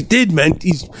songs he did meant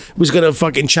he was going to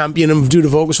fucking champion them, do the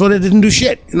vocals for it. They didn't do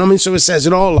shit. You know what I mean? So it says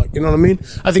it all, like, you know what I mean?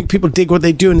 I think people dig what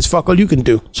they do, and it's fuck all you can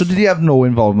do. So did he have no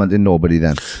involvement in Nobody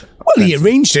then? Well, he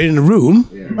arranged it in a room.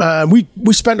 Yeah.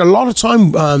 We spent a lot of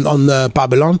time on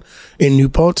Babylon in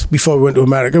Newport before we went to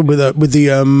America with the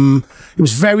it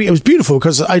was beautiful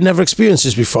because I never experienced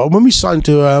this before. When we signed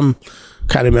to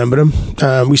can't remember them.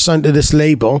 We signed to this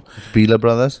label, Beeler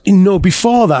Brothers. No,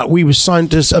 before that we were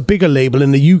signed to a bigger label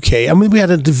in the UK, and we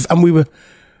had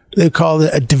they called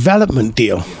it a development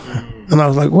deal, and I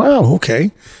was like, wow, okay.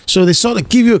 So they sort of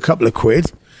give you a couple of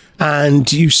quid. And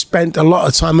you spent a lot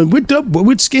of time, and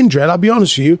with Skin Dread, I'll be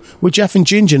honest with you, with Jeff and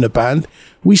Ginger in the band,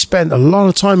 we spent a lot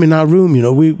of time in our room, you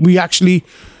know. We actually,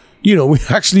 you know, we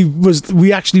actually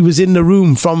was in the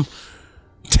room from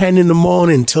 10 in the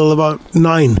morning till about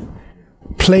 9,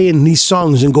 playing these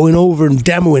songs and going over and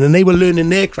demoing, and they were learning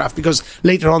their craft because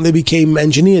later on they became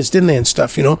engineers, didn't they, and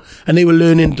stuff, you know, and they were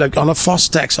learning like on a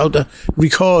Fostex how to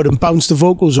record and bounce the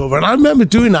vocals over. And I remember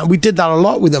doing that. We did that a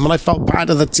lot with them, and I felt part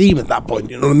of the team at that point,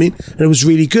 you know what I mean? And it was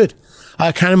really good.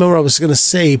 I can't remember what I was going to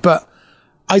say, but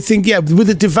I think, yeah, with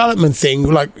the development thing,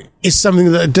 like, it's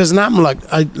something that doesn't happen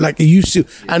like it used to.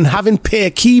 And having Per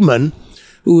Keyman,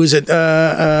 who was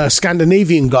a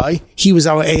Scandinavian guy, he was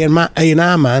our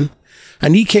A&R man,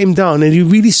 and he came down and he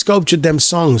really sculptured them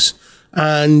songs.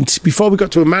 And before we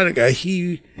got to America,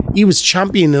 he was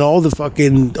championing all the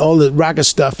ragga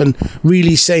stuff and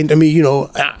really saying to me, you know,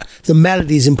 the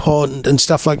melody is important and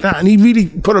stuff like that. And he really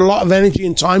put a lot of energy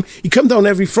and time. He'd come down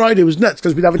every Friday. It was nuts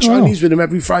because we'd have a Chinese with him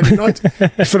every Friday night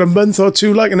for a month or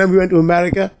two, like, and then we went to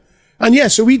America. And yeah,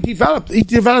 so he developed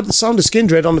the sound of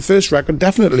Skindred on the first record,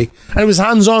 definitely. And it was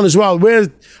hands-on as well, where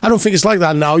I don't think it's like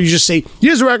that now. You just say,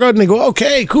 here's a record, and they go,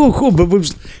 okay, cool. But we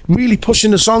was really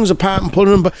pushing the songs apart and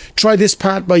pulling them, but try this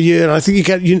part by ear. And I think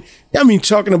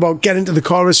talking about getting to the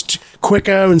chorus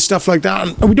quicker and stuff like that.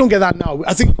 And we don't get that now.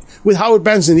 I think with Howard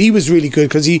Benson, he was really good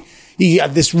because he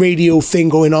had this radio thing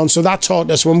going on. So that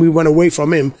taught us, when we went away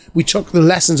from him, we took the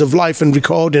lessons of life and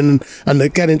recording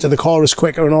and get into the chorus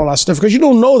quicker and all that stuff. Because you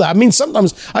don't know that. I mean,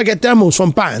 sometimes I get demos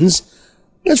from bands.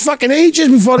 It's fucking ages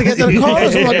before they get to the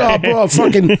chorus. I'm like, oh, bro,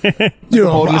 fucking,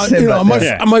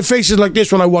 my face is like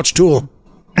this when I watch Tool.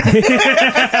 Do you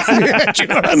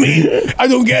know what I mean? I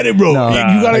don't get it, bro.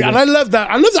 And I love that.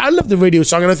 I love the radio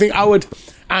song, and I think Howard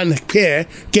and Pierre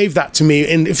gave that to me.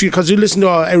 And because you listen to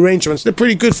our arrangements, they're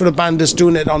pretty good for the band that's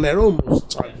doing it on their own most of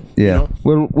the time. Yeah. You know?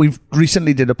 Well, we've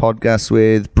recently did a podcast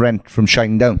with Brent from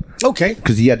Shinedown. Okay.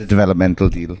 Because he had a developmental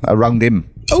deal around him.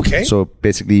 Okay. So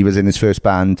basically, he was in his first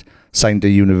band, signed to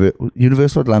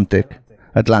Universal Atlantic.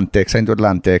 Signed to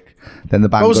Atlantic. Then the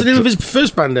band. What was the name of his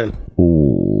first band then?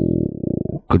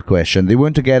 Good question. They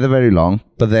weren't together very long,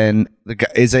 but then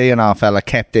his A&R fella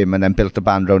kept him and then built a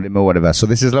band around him or whatever. So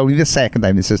this is only the second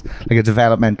time. This is like a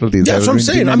developmental deal. That's what I'm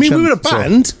saying. I mean, we were a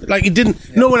band. Like, it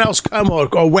didn't. No one else come or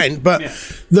went. But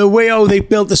the way how they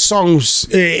built the songs,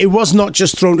 it was not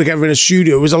just thrown together in a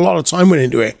studio. It was a lot of time went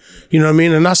into it. You know what I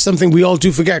mean? And that's something we all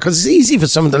do forget, because it's easy for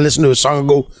someone to listen to a song and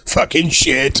go, "Fucking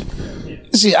shit."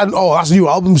 See, and that new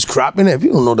album's crap, innit?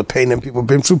 You don't know the pain that people have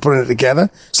been through putting it together.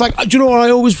 It's like, do you know what I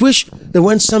always wish? That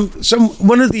when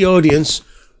one of the audience,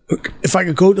 if I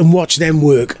could go and watch them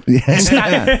work,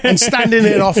 and stand in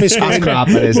an office going,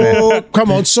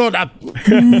 come on, sort that.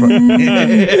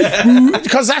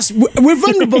 Because we're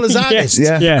vulnerable as artists.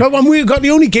 When we got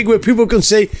the only gig where people can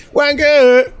say,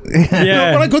 "Wanker." You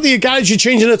know, when I go to your garage, you're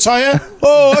changing a tyre.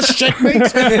 Oh, shit, mate.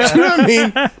 Do you know what I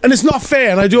mean? And it's not fair.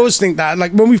 And I do always think that,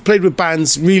 like, when we've played with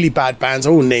bands, really bad bands,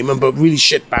 I won't name them, but really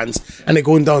shit bands, and they're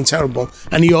going down terrible,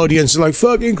 and the audience is like,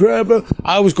 "Fucking crap."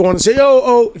 I always go on and say,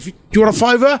 do you want a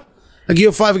 $5? I give you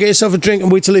a $5, get yourself a drink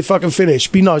and wait till they fucking finish.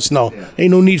 Be nice now.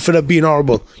 Ain't no need for that being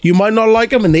horrible. You might not like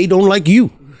them and they don't like you.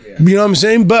 You know what I'm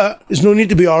saying? But there's no need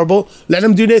to be horrible. Let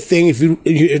them do their thing. If you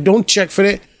don't check for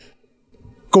it,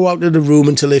 go out to the room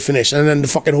until they finish. And then the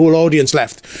fucking whole audience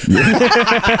left.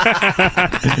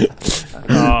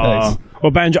 Nice.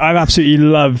 Well, Benj, I've absolutely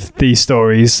loved these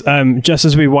stories. Just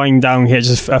as we wind down here,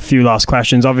 just a few last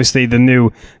questions. Obviously, the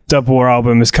new Dub War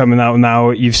album is coming out now.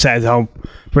 You've said how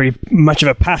pretty much of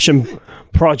a passion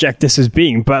project this has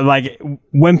been. But, like,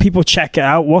 when people check it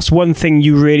out, what's one thing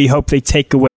you really hope they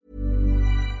take away?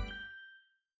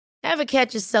 Ever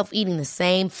catch yourself eating the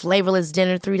same flavorless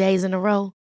dinner 3 days in a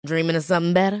row? Dreaming of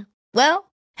something better?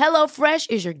 Well,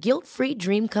 HelloFresh is your guilt-free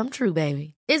dream come true,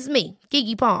 baby. It's me,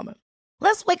 Keke Palmer.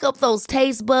 Let's wake up those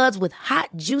taste buds with hot,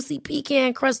 juicy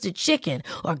pecan-crusted chicken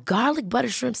or garlic butter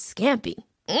shrimp scampi.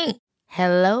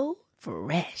 Hello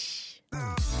Fresh.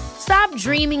 Stop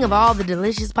dreaming of all the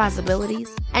delicious possibilities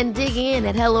and dig in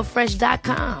at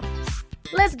HelloFresh.com.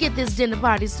 Let's get this dinner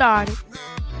party started.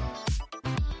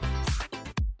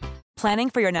 Planning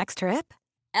for your next trip?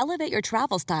 Elevate your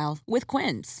travel style with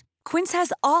Quince. Quince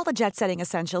has all the jet-setting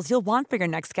essentials you'll want for your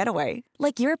next getaway,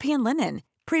 like European linen,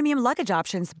 premium luggage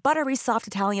options, buttery soft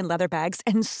Italian leather bags,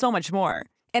 and so much more.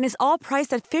 And is all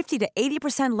priced at 50 to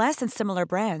 80% less than similar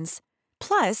brands.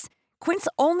 Plus, Quince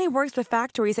only works with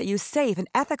factories that use safe and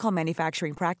ethical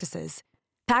manufacturing practices.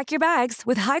 Pack your bags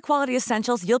with high-quality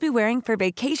essentials you'll be wearing for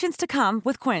vacations to come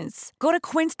with Quince. Go to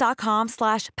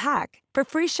quince.com/pack for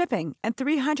free shipping and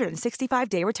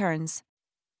 365-day returns.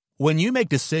 When you make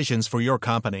decisions for your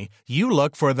company, you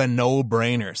look for the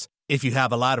no-brainers. If you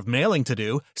have a lot of mailing to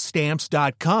do,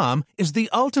 Stamps.com is the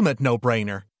ultimate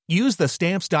no-brainer. Use the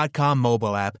Stamps.com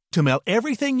mobile app to mail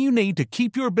everything you need to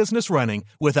keep your business running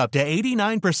with up to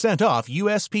 89% off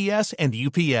USPS and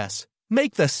UPS.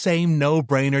 Make the same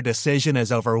no-brainer decision as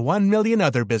over 1 million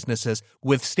other businesses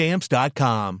with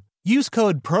Stamps.com. Use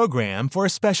code PROGRAM for a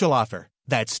special offer.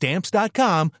 That's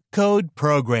Stamps.com, code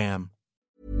PROGRAM.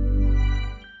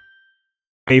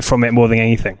 From it more than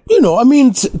anything. You know, I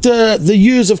mean, the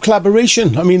years of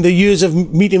collaboration. I mean, the years of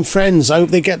meeting friends. I hope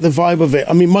they get the vibe of it.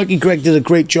 I mean, Mikey Gregg did a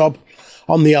great job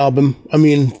on the album. I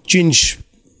mean, Ginge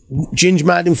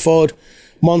Martin Ford,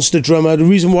 monster drummer. The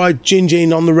reason why Ginge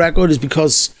ain't on the record is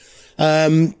because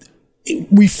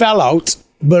we fell out,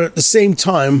 but at the same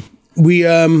time,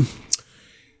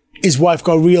 his wife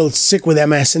got real sick with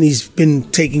MS, and he's been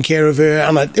taking care of her.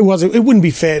 And it wouldn't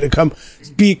be fair to come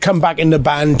back in the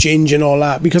band, Ginge and all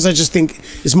that, because I just think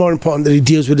it's more important that he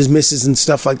deals with his missus and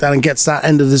stuff like that and gets that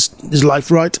end of his life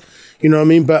right. You know what I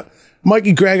mean? But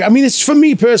Mikey Gregg, I mean, it's for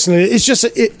me personally, it's just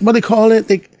what they call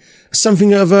it,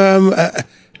 something of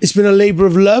it's been a labor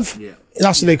of love. Yeah.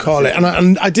 That's what they call it.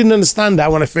 And I didn't understand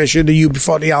that when I first heard the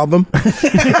UB40 album.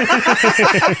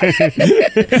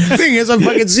 Thing is, I'm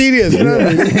fucking serious. You know what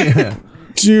I mean? Yeah.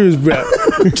 Cheers, bro.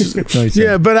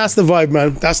 Yeah, but that's the vibe,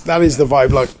 man. That is the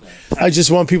vibe. Like, I just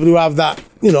want people to have that.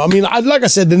 You know, I mean, like I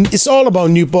said, it's all about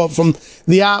Newport, from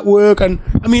the artwork. And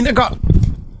I mean,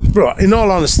 bro, in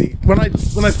all honesty, when I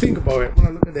think about it, when I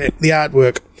look at the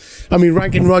artwork, I mean,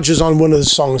 Rankin Rogers on one of the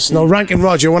songs. Now, Rankin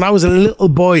Roger, when I was a little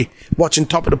boy watching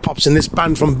Top of the Pops, and this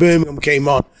band from Birmingham came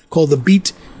on called The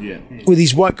Beat, with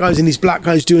these white guys and these black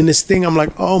guys doing this thing, I'm like,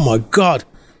 oh my God.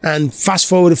 And fast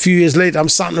forward a few years later, I'm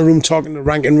sat in a room talking to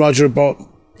Rankin Roger about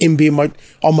him being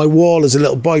on my wall as a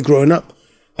little boy growing up.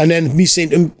 And then me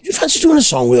saying to him, you fancy doing a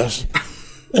song with us?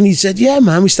 And he said, yeah,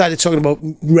 man. We started talking about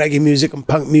reggae music and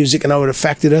punk music and how it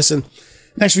affected us. And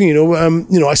next thing you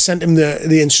know, I sent him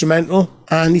the instrumental,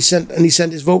 and he sent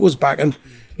his vocals back, and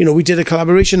you know, we did a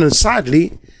collaboration. And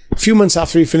sadly, a few months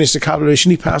after he finished the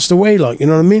collaboration, he passed away. Like, you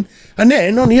know what I mean? And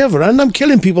then on the other hand, I'm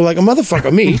killing people like a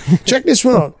motherfucker. Me, check this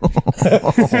one out.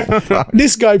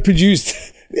 This guy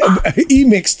produced, he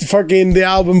mixed fucking the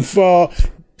album for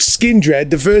Skindred,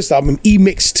 the first album. He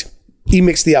mixed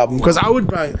the album because I would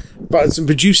Branson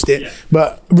produced it,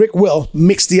 but Rick Will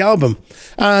mixed the album,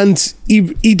 and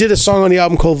he did a song on the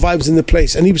album called Vibes in the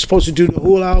Place, and he was supposed to do the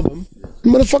whole album. The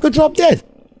motherfucker dropped dead.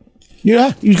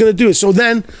 Yeah, he was going to do it. So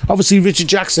then, obviously, Richard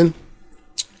Jackson,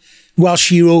 Welsh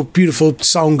hero, beautiful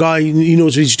sound guy, he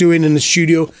knows what he's doing in the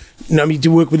studio. You know, he did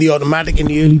work with the Automatic in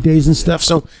the early days and stuff.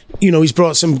 So, you know, he's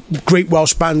brought some great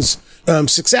Welsh bands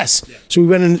success. Yeah. So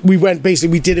we went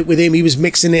basically, we did it with him. He was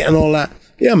mixing it and all that.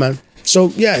 Yeah, man. So,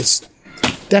 yeah, it's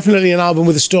definitely an album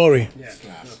with a story. Yeah.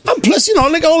 And plus, you know,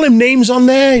 like all them names on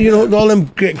there, you know, all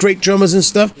them great drummers and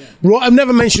stuff. Yeah. I've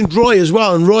never mentioned Roy as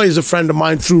well, and Roy is a friend of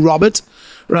mine through Robert.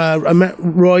 I met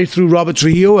Roy through Robert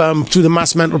Trujillo, through the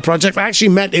Mass Mental Project. I actually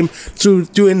met him through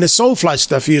doing the Soulfly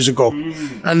stuff years ago.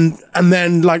 And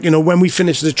then, like, you know, when we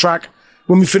finished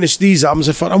these albums,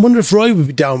 I thought, I wonder if Roy would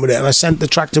be down with it. And I sent the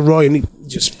track to Roy, and he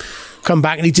just come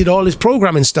back and he did all his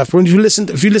programming stuff. If you listen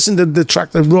to the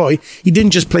track to Roy, he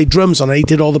didn't just play drums on it, he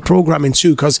did all the programming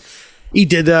too, because he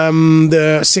did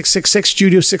the 666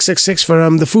 Studio 666 for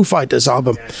the Foo Fighters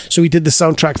album. So he did the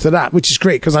soundtrack to that, which is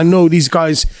great, because I know these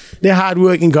guys, they're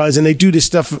hardworking guys, and they do this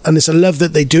stuff, and it's a love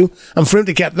that they do. And for him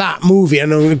to get that movie,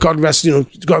 and God rest, you know,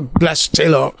 God bless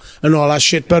Taylor and all that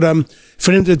shit, but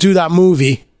for him to do that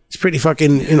movie, it's pretty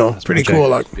fucking, you know, pretty cool.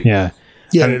 Like, yeah.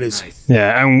 Yeah, it is.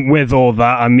 Yeah, and with all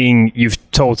that, I mean, you've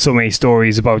told so many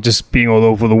stories about just being all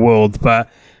over the world, but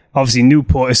obviously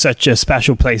Newport is such a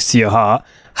special place to your heart.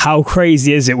 How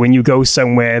crazy is it when you go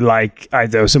somewhere like, I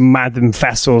don't know, some Madden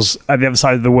festivals at the other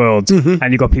side of the world,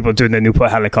 and you've got people doing the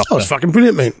Newport helicopter? Oh, it's fucking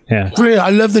brilliant, mate. Yeah. Brilliant. I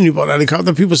love the Newport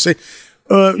helicopter. People say,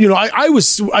 you know,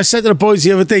 I said to the boys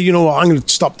the other day, you know what, I'm going to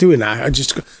stop doing that. I've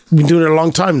been doing it a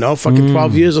long time now, fucking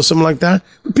 12 years or something like that.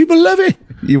 People love it.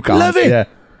 You can't. Love it. Yeah.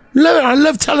 Love it. I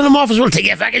love telling them off as well. Take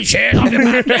your fucking shirt off.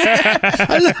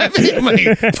 I love it,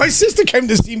 mate. My sister came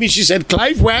to see me. She said,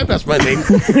 Clive Webb, that's my name.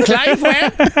 Clive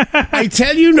Webb, I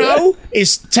tell you now,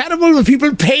 it's terrible when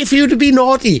people pay for you to be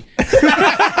naughty.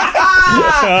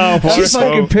 She's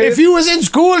like, if you was in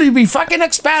school, you'd be fucking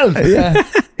expelled. Yeah.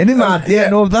 Isn't it mad? Yeah,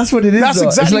 no, that's what it is. That's though.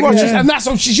 exactly like, what she's, and that's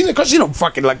what she's, because she don't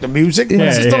fucking like the music.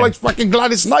 My sister likes fucking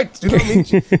Gladys Knight. You know what I mean?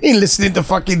 She ain't listening to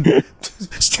fucking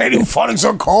Stereophonics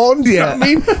or Korn. Do you know what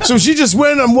I mean? So she just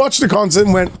went and watched the concert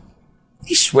and went,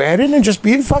 he's swearing and just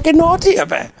being fucking naughty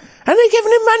about it. And they're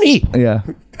giving him money. Yeah.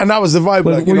 And that was the vibe.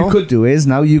 Well, like, what you could do is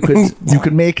now you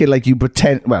could make it like you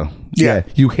pretend. Well, yeah,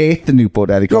 you hate the Newport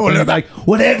helicopter. And you're like,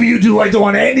 whatever you do, I don't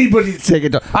want anybody to take it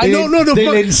down.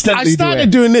 They'll instantly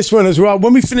started doing this one as well.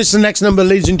 When we finish the next number,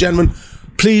 ladies and gentlemen,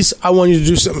 please, I want you to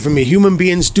do something for me. Human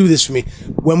beings, do this for me.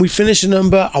 When we finish a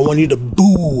number, I want you to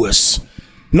boo us.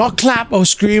 Not clap or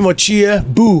scream or cheer.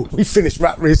 Boo. We finished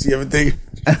Rat Race the other day.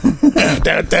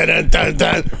 Dun, dun, dun, dun,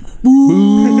 dun.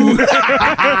 Boo.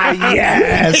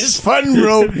 Yes. It's fun,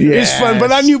 bro. Yes. It's fun. But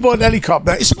that Newport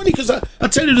helicopter, it's funny because I'll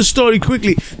tell you the story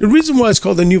quickly. The reason why it's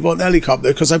called the Newport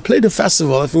helicopter, because I played a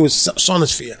festival, I think it was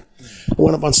Sonosphere. I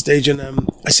went up on stage and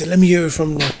I said, let me hear it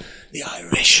from the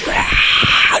Irish.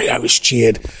 The Irish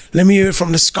cheered. Let me hear it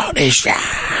from the Scottish.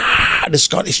 The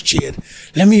Scottish cheered.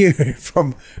 Let me hear it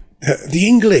from the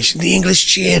English. The English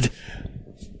cheered.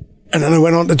 And then I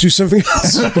went on to do something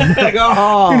else. Like,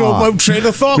 my train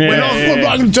of thought went on.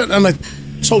 And I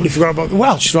totally forgot about the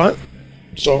Welsh, right?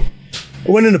 So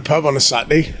I went in a pub on a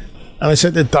Saturday and I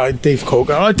said to Dave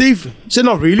Coker, all right, Dave? He said,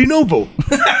 not really, no, Bo.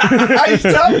 I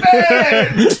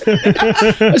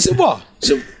said, what?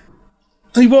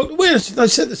 And he walked away. I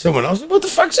said to someone else, what the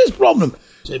fuck's his problem?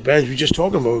 I said, Ben, we just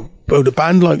talking about the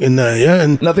band like in there, yeah?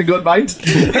 And nothing good, mind?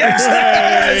 Yes!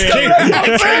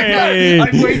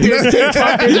 I'm waiting.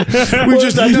 We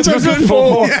just nothing good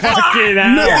for fucking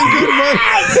nothing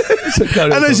good,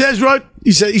 man. And I says, right,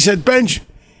 he said, Benj,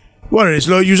 what it is,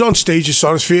 like, you was on stage at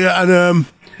Sonosphere and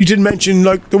you didn't mention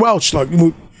like the Welsh, like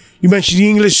you mentioned the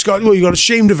English, Scottish, well, you got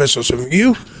ashamed of us or something.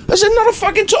 You? I said, not a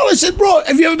fucking toll. I said, bro,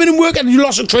 have you ever been in work and you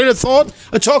lost a train of thought?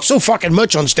 I talk so fucking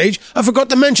much on stage, I forgot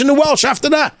to mention the Welsh after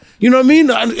that. You know what I mean?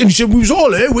 And he said, we was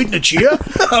all here waiting to cheer.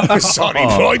 Sorry,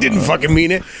 bro, I didn't fucking mean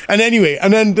it. And anyway,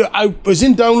 and then I was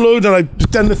in Download and I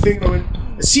done the thing, I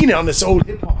seen it on this old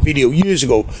hip-hop video years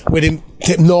ago with him,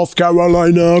 North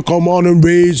Carolina, come on and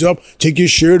raise up, take your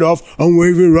shirt off and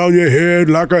wave it around your head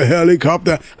like a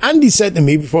helicopter. And he said to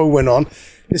me before we went on,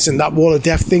 listen, that Wall of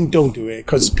Death thing, don't do it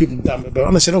because people damn it about it.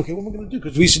 And I said, okay, what am I going to do?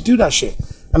 Because we used to do that shit.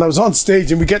 And I was on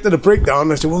stage and we get to the breakdown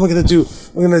and I said, what am I going to do?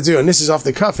 What am I going to do? And this is off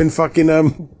the cuff in fucking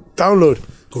Download.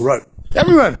 Go, right.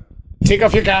 Everyone, take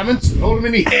off your garments, hold them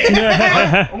in the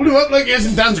air. Hold them up like this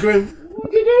and Dan's going, what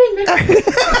are you doing, man?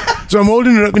 So I'm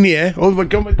holding it up in the air,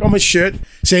 got my shirt,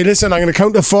 say, listen, I'm going to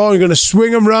count to 4, I'm going to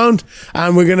swing them round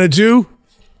and we're going to do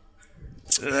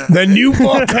the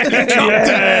Newport helicopter.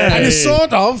 And it's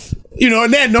sort of,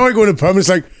 and then now I go to pub, it's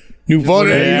like, Newport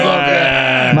helicopter. You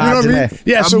know what I mean?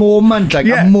 Yeah, a moment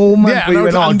where you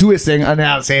went on, do his thing, and then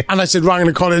I'll say. And I said, right, I'm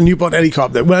going to call it a Newport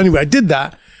helicopter. Well, anyway, I did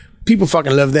that. People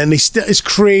fucking love that, and it's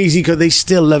crazy because they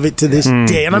still love it to this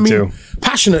day. And I mean,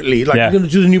 passionately, like, you're going to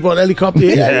do the Newport helicopter?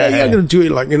 Yeah, I'm going to do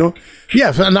it, like,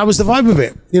 Yeah, and that was the vibe of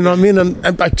it. You know what I mean? And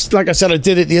like I said, I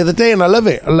did it the other day, and I love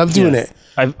it. I love doing it.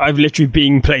 I've literally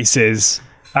been places,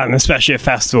 and especially at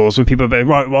festivals, where people are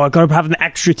right, well, I've got to have an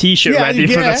extra t-shirt ready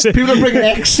for this. People are bringing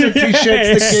extra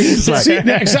t-shirts to gigs. Like.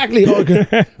 Exactly.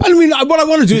 I mean, what I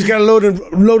want to do is get a load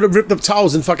of ripped up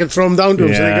towels and fucking throw them down to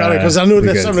them so they got it. Because I know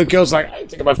there's some of the girls like, I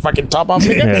take my fucking top off.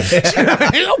 Okay,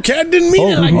 I didn't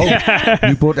mean it.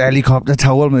 You bought helicopter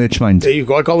towel merch, mind. There you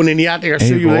go. I got one in the attic. I'll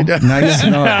show you later. Nice.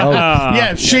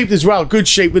 Yeah, shaped as well. Good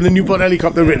shape with the Newport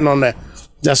helicopter written on there.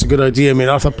 That's a good idea, man.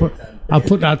 I'll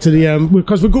put that to the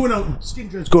because we're going out.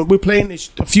 Skindred's going. We're playing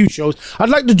a few shows. I'd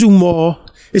like to do more.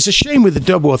 It's a shame with the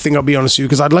Dub War thing. I'll be honest with you,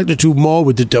 because I'd like to do more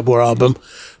with the Dub War album,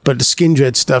 but the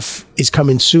Skindred stuff is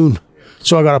coming soon.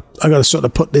 So I gotta sort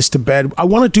of put this to bed. I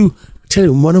want to tell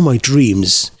you, one of my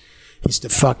dreams is to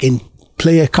fucking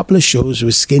play a couple of shows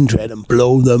with Skindred and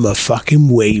blow them a fucking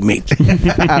way, mate.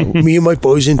 Me and my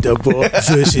boys in Dub War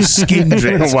versus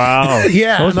Skindred. Wow.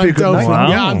 Yeah, and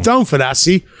I'm down for that.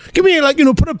 See, give me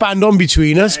put a band on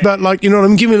between us, but give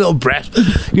me a little breath,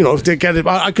 to get it,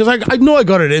 because I know I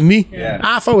got it in me. Yeah.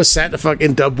 Half hour set to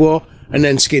fucking Dub War. And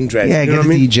then Skindred. Yeah, get a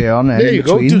DJ on. There you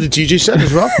go. Do the DJ set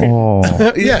as well.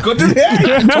 Oh. Yeah. Go to the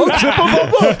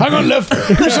hang on, love.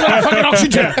 Give me some fucking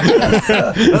oxygen.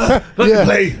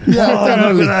 Play.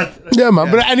 Yeah, man.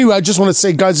 But anyway, I just want to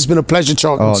say, guys, it's been a pleasure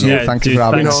talking to you. Thank you for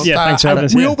having us. Thanks for having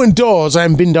us. We opened doors. I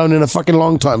haven't been down in a fucking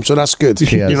long time, so that's good.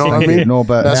 Yes, you know what I mean? No,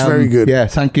 but that's very good. Yeah,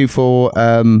 thank you for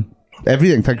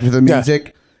everything. Thank you for the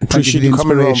music. Appreciate you for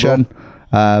the inspiration.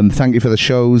 Thank you for the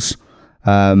shows.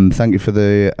 Thank you for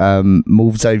the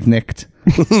moves I've nicked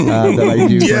that I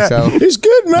use myself. It's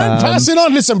good, man. Pass it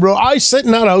on. Listen, bro, I sit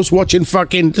in that house watching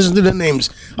fucking, listen to the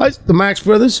names. The Marx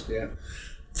Brothers. Yeah.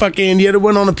 Fucking the other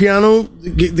one on the piano,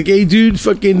 the gay dude,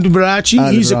 fucking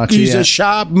Liberace. He's a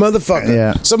sharp motherfucker.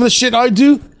 Yeah. Some of the shit I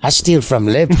do, I steal from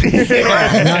Lib.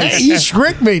 He's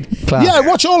great, mate. Class. Yeah, I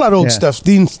watch all that old stuff.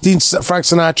 Dean Frank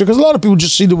Sinatra, because a lot of people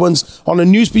just see the ones on the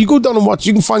news, but you go down and watch,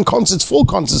 you can find full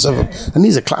concerts of them, and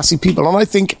these are classy people. And I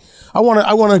think I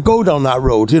want to go down that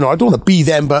road. You know, I don't want to be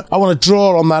them, but I want to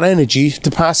draw on that energy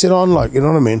to pass it on. Like, you know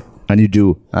what I mean? And you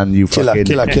do, and you Killer.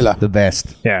 the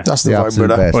best. Yeah, that's the vibe, absolute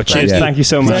brother. best. Well, cheers. Yeah. Thank you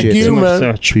so much. Thank you,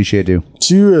 man. Appreciate you.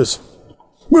 Cheers.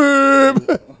 You're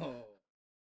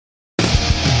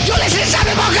listening to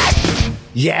Southern Podcast.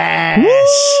 Yes.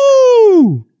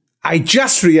 Woo! I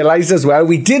just realised as well,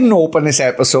 we didn't open this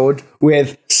episode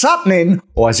with something,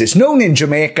 or as it's known in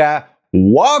Jamaica,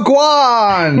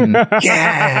 Wagwan.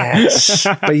 Yes.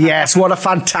 But yes, what a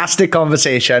fantastic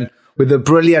conversation with the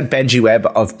brilliant Benji Webb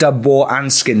of Dub War and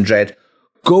Skindred.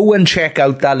 Go and check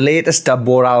out that latest Dub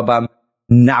War album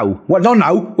now. Well, not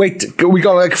now. Wait, we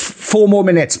got like 4 more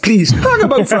minutes. Please, hang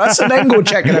about for us and then go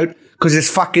check it out because it's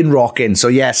fucking rocking. So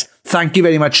yes, thank you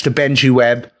very much to Benji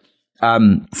Webb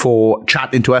for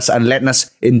chatting to us and letting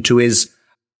us into his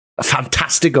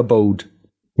fantastic abode.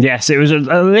 Yes, it was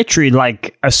literally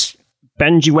like a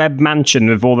Benji Webb mansion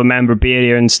with all the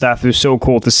memorabilia and stuff. It was so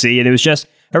cool to see, and it was just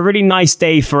a really nice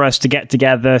day for us to get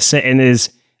together, sit in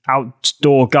his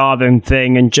outdoor garden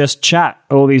thing and just chat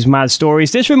all these mad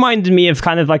stories. This reminded me of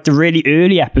kind of like the really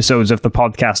early episodes of the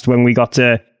podcast when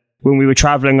we were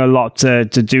traveling a lot to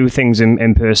do things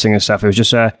in person and stuff. It was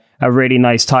just a really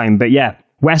nice time. But yeah,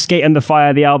 Westgate and the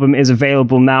Fire, the album is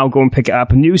available now. Go and pick it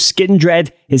up. New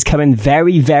Skindred is coming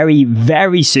very, very,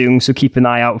 very soon, so keep an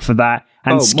eye out for that.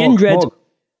 And Skindred...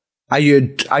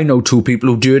 I know 2 people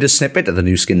who do a snippet of the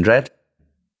new Skindred.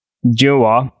 Do you know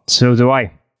what? So do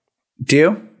I. Do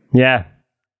you? Yeah.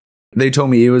 They told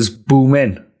me it was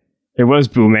booming. It was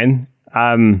booming.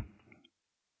 And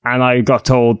I got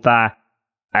told that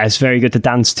it's very good to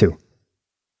dance to.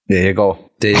 There you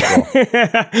go. But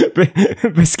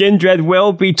Skindred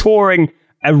will be touring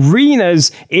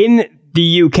arenas in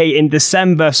the UK in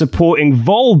December, supporting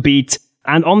Volbeat.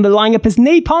 And on the lineup is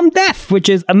Napalm Death, which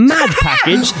is a mad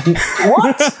package.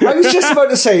 What? I was just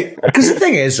about to say, because the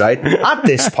thing is, right, at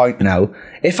this point now,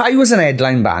 if I was an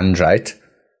headline band, right,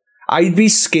 I'd be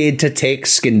scared to take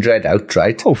Skindred out,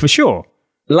 right? Oh, for sure.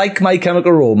 Like My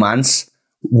Chemical Romance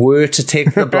were to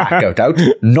take the Blackout out.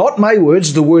 Not my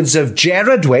words, the words of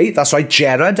Gerard Way. That's right,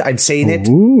 Gerard. I'm saying it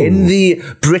in the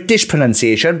British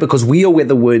pronunciation because we are where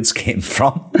the words came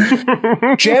from.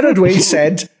 Gerard Way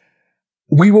said...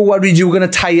 We were worried you were going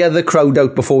to tire the crowd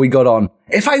out before we got on.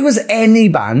 If I was any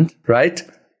band, right,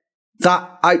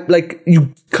 that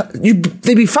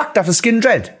they'd be fucked after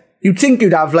Skindred. You'd think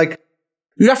you'd have to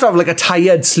have like a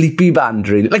tired, sleepy band,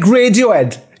 really. Like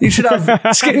Radiohead. You should have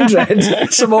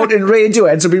Skindred supporting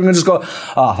Radiohead so people can just go,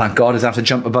 oh, thank God, I don't have to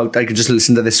jump about. I could just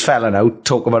listen to this fella now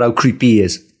talk about how creepy he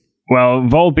is. Well,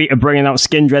 Volbeat are bringing out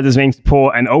Skindred as main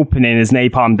support and opening is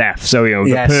Napalm Death. So, you know,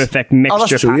 the perfect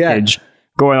mixture package. Yeah.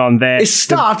 Going on there. It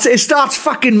starts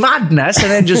fucking madness and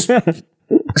then just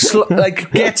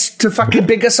gets to fucking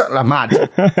bigger something. Mad.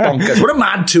 Bonkers. What a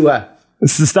mad tour.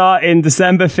 It's to start in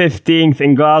December 15th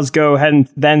in Glasgow,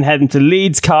 then heading to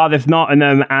Leeds, Cardiff,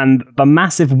 Nottingham, and the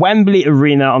massive Wembley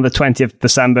Arena on the 20th of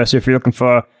December. So if you're looking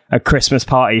for a Christmas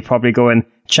party, probably go and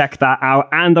check that out.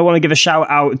 And I want to give a shout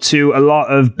out to a lot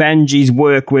of Benji's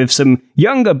work with some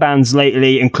younger bands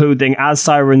lately, including As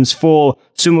Sirens Fall,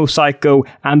 Sumo Psycho,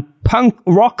 and Punk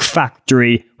Rock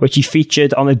Factory, which he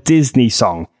featured on a Disney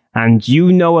song. And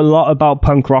you know a lot about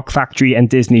Punk Rock Factory and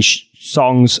Disney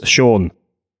songs, Sean.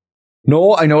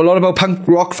 No, I know a lot about Punk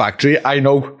Rock Factory. I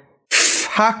know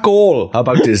fuck all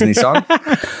about Disney song.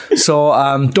 So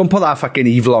don't put that fucking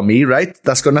evil on me, right?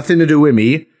 That's got nothing to do with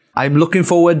me. I'm looking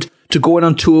forward to going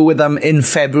on tour with them in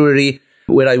February,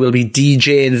 where I will be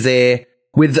DJing there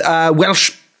with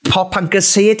Welsh pop punkers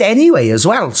Say It Anyway as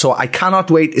well. So I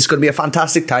cannot wait. It's going to be a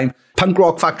fantastic time.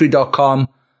 punkrockfactory.com.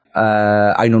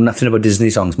 I know nothing about Disney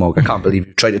songs, Morg. I can't believe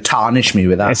you tried to tarnish me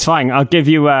with that. It's fine. I'll give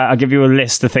you a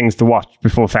list of things to watch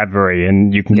before February,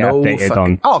 and you can get updated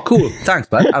on. Oh, cool. Thanks,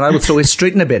 bud. And I will throw it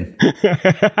straight in the bin.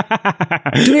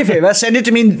 Do me a favour. Send it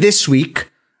to me this week.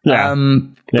 Yeah.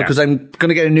 Because I'm going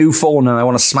to get a new phone and I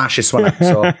want to smash this one up.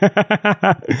 So.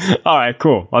 All right,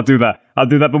 cool. I'll do that.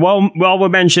 But while we're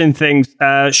mentioning things,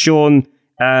 Sean,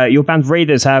 your band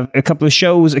Raiders have a couple of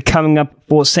shows coming up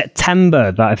for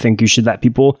September that I think you should let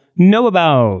people know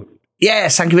about.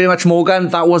 Yes, thank you very much, Morgan.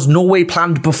 That was no way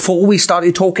planned before we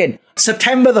started talking.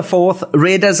 September the 4th,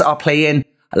 Raiders are playing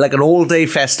like an all-day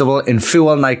festival in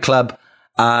Fuel Nightclub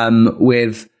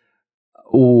with...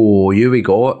 Oh, here we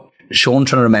go. Sean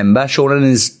trying to remember. Sean and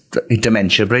his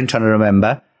dementia brain trying to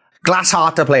remember.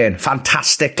 Glassheart are playing.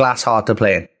 Fantastic Glassheart are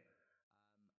playing.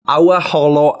 Our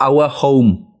Hollow, Our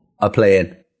Home are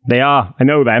playing. They are. I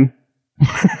know them.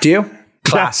 Do you?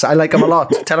 Class. I like them a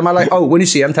lot. Tell them I like... Oh, when you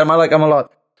see them, tell them I like them a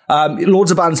lot.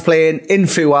 Loads of bands playing in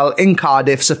Fuel, in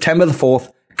Cardiff, September the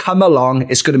 4th. Come along.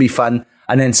 It's going to be fun.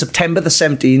 And then September the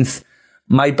 17th,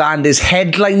 my band is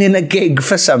headlining a gig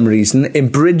for some reason in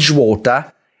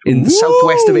Bridgewater in the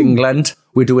southwest of England.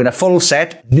 We're doing a full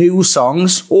set, new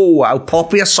songs. Oh, our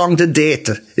poppiest song to date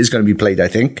is going to be played, I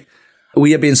think.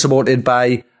 We are being supported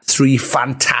by 3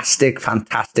 fantastic,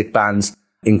 fantastic bands,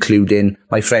 including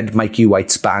my friend Mikey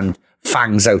White's band,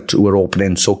 Fangs Out, who are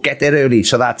opening. So get there early.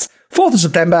 So that's 4th of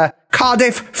September,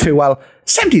 Cardiff, Fuel,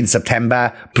 17th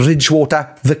September,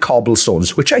 Bridgewater, The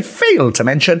Cobblestones, which I failed to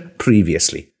mention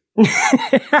previously.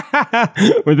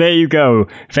 Well, there you go.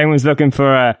 If anyone's looking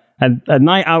for a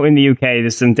night out in the UK,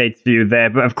 there's some dates for you there.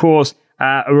 But of course,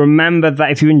 remember that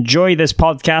if you enjoy this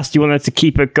podcast, you want us to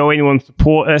keep it going, you want to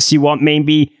support us, you want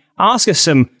maybe ask us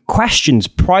some questions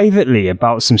privately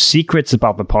about some secrets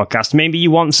about the podcast. Maybe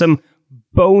you want some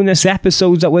bonus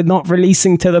episodes that we're not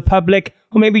releasing to the public,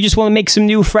 or maybe you just want to make some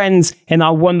new friends in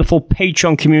our wonderful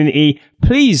Patreon community.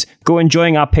 Please go and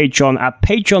join our Patreon at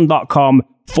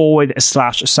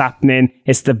patreon.com/sappenin.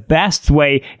 It's the best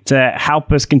way to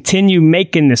help us continue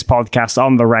making this podcast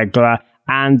on the regular.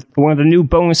 And one of the new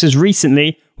bonuses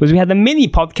recently was we had a mini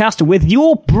podcast with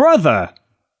your brother,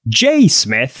 Jay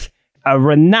Smith, a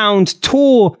renowned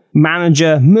tour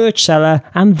manager, merch seller,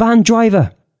 and van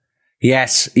driver.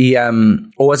 Yes, he,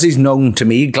 or as he's known to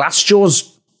me,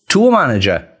 Glassjaw's tour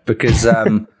manager, because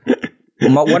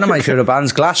one of my favourite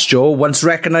bands, Glassjaw, once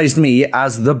recognised me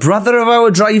as the brother of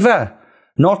our driver,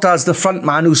 not as the front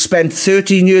man who spent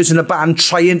 13 years in a band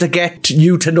trying to get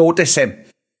you to notice him.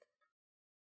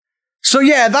 So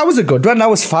yeah, that was a good one. That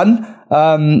was fun.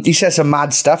 He says some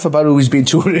mad stuff about who he's been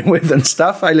touring with and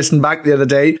stuff. I listened back the other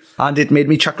day and it made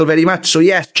me chuckle very much. So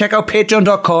yeah, check out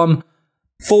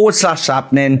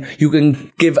patreon.com/sappenin. You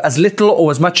can give as little or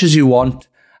as much as you want.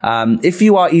 If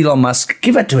you are Elon Musk,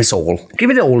 give it to us all. Give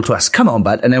it all to us. Come on,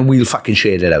 bud. And then we'll fucking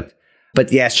share it out.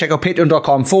 But yes, check out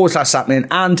patreon.com/sappenin.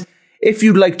 And if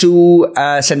you'd like to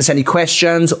send us any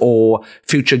questions or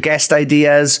future guest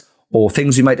ideas or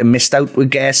things we might have missed out with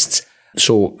guests,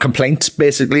 so complaints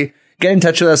basically, get in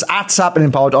touch with us at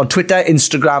SappeningPod on Twitter,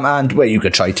 Instagram, and well, you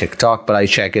could try TikTok, but I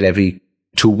check it every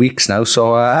 2 weeks now,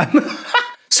 so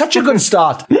such a good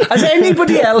start. Has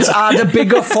anybody else had a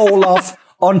bigger fall off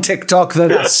on TikTok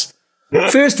than us?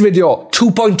 First video,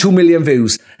 2.2 million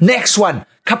views. Next one,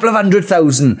 couple of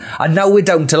 100,000. And now we're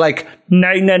down to like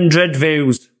 900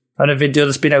 views on a video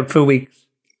that's been out for weeks.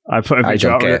 I put a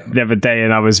video out the other day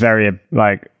and I was very,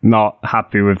 not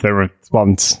happy with the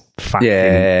response.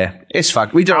 Yeah, it's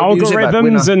fucked. We don't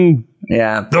algorithms use it, and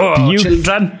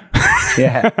children.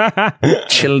 Yeah,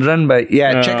 children. But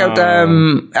yeah, check out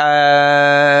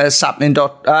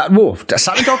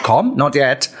sappening.com. Not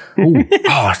yet.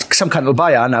 Some kind of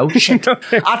buyer now. Shit.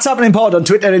 At SappeningPod on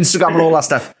Twitter, Instagram, and all that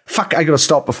stuff. Fuck, I gotta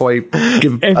stop before I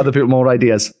give other people more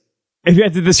ideas. If you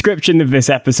had the description of this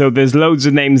episode, there's loads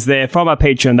of names there from our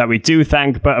Patreon that we do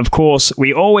thank. But of course,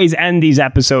 we always end these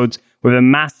episodes with a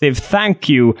massive thank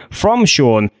you from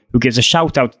Sean, who gives a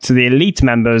shout out to the elite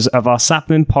members of our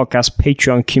Sappenin Podcast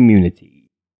Patreon community.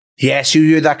 Yes,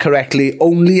 you heard that correctly.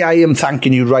 Only I am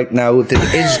thanking you right now.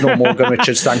 There is no Morgan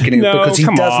Richards thanking you because he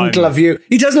doesn't love you.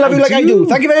 He doesn't love you like I do.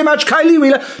 Thank you very much, Kylie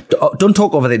Wheeler. Don't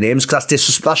talk over their names because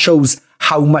that shows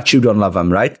how much you don't love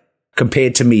them, right?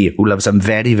 Compared to me, who loves them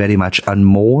very, very much, and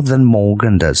more than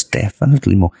Morgan does.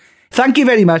 Definitely more. Thank you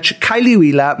very much, Kylie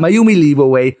Wheeler, Mayumi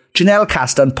Leeway, Janelle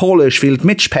Caston, Paul Hirschfield,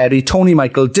 Mitch Perry, Tony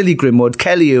Michael, Dilly Grimwood,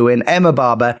 Kelly Owen, Emma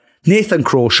Barber, Nathan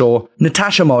Crawshaw,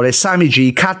 Natasha Morris, Sammy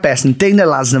G, Kat Besson, Dana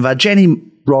Lasnova, Jenny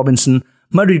Robinson,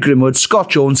 Murray Grimwood, Scott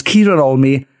Jones, Kieran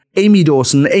Olney, Amy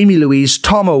Dawson, Amy Louise,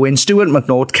 Tom Owen, Stuart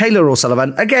McNaught, Kayla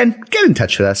O'Sullivan. Again, get in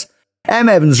touch with us. M.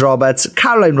 Evans Roberts,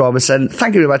 Caroline Robertson,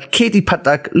 thank you very much, Katie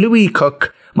Puttock, Louis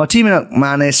Cook, Martina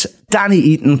McManus, Danny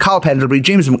Eaton, Carl Pendlebury,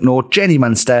 James McNaught, Jenny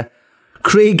Munster,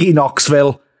 Craigie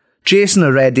Knoxville, Jason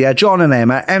Heredia, John and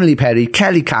Emma, Emily Perry,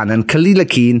 Kelly Cannon, Kalila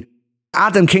Keane,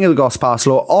 Adam King of the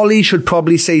Gospaslow. Ollie should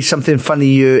probably say something funny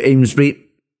here, Amesbury,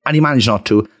 and he managed not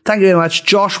to. Thank you very much.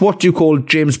 Josh, what do you call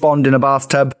James Bond in a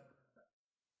bathtub?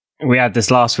 We had this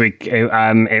last week.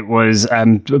 It was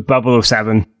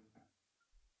 007.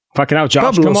 Fucking hell,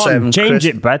 Josh, come on, change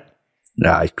it, bud.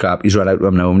 Nah, crap, he's run out of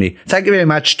them now, hasn't he? Thank you very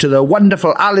much to the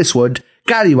wonderful Alice Wood,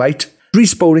 Gary White,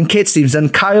 Rhys Bowling, Kate Stevenson,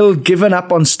 Kyle giving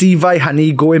up on Steve Vai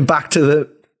Honey, going back to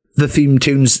the theme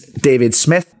tunes, David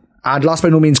Smith, and last by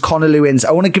no means, Connor Lewins.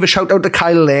 I want to give a shout out to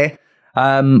Kyle there.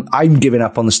 I'm giving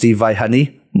up on the Steve Vai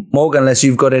Honey. Morgan, unless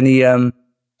you've got any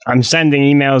I'm sending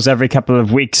emails every couple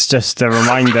of weeks just to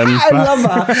remind them.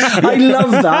 I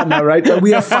love that now, right? That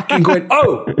we are fucking going,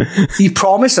 oh, he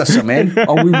promised us something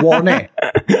and we want it.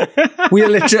 We are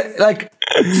literally, like,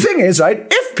 the thing is, right,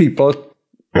 if people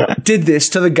did this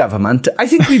to the government, I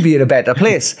think we'd be in a better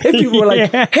place. If people were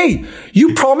like, hey,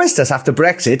 you promised us after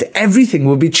Brexit, everything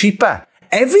will be cheaper.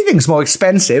 Everything's more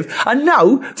expensive. And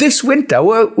now, this winter,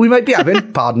 we might be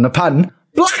having, pardon the pun,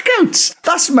 blackouts.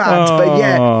 That's mad. But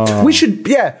yeah, we should,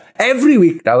 every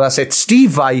week now, that's it.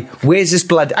 Steve Vai, where's his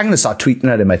blood? I'm going to start tweeting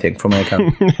at him, I think, from my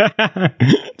account.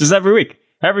 Just every week.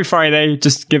 Every Friday,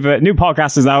 just give a new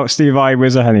podcast is out. Steve Vai,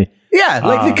 where's the honey? Yeah,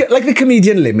 like the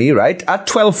comedian Limmy, right? At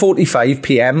 12:45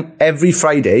 p.m. every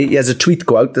Friday, he has a tweet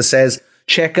go out that says,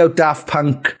 check out Daft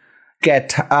Punk,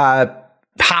 get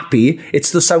happy.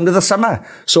 It's the sound of the summer.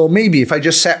 So maybe if I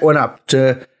just set one up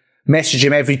to message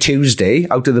him every Tuesday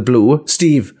out of the blue,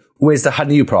 Steve, where's the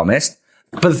honey you promised?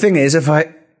 But the thing is, if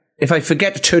I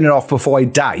forget to turn it off before I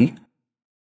die,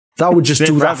 that would just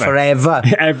do that forever.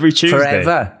 Every Tuesday.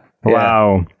 Forever.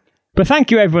 Wow. Yeah. But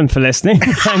thank you everyone for listening.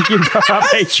 Thank you to our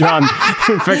Patreon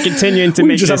for continuing to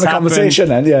make this happen. We just have a conversation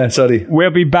then. Yeah, sorry.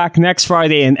 We'll be back next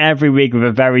Friday and every week with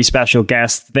a very special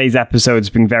guest. Today's episode's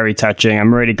been very touching.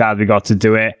 I'm really glad we got to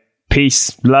do it.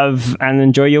 Peace, love, and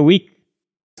enjoy your week.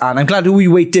 And I'm glad we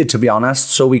waited, to be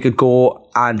honest, so we could go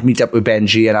and meet up with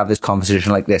Benji and have this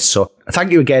conversation like this. So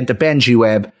thank you again to Benji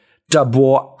Webb, Dub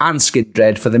War, and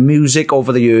Skindred for the music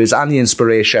over the years and the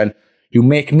inspiration. You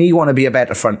make me want to be a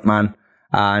better frontman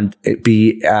and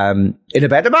be in a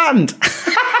better band.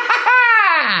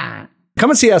 Come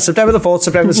and see us September the 4th,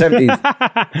 September the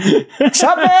 17th.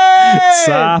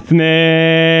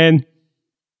 Sapnin!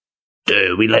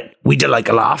 We do like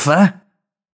a laugh, eh?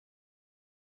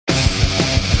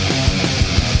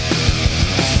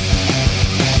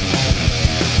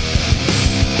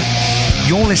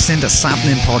 You're listening to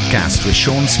Sapnin Podcast with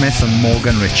Sean Smith and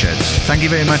Morgan Richards. Thank you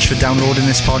very much for downloading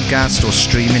this podcast or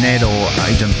streaming it, or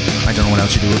I don't know what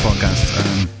else you do with podcasts.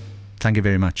 Thank you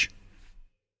very much.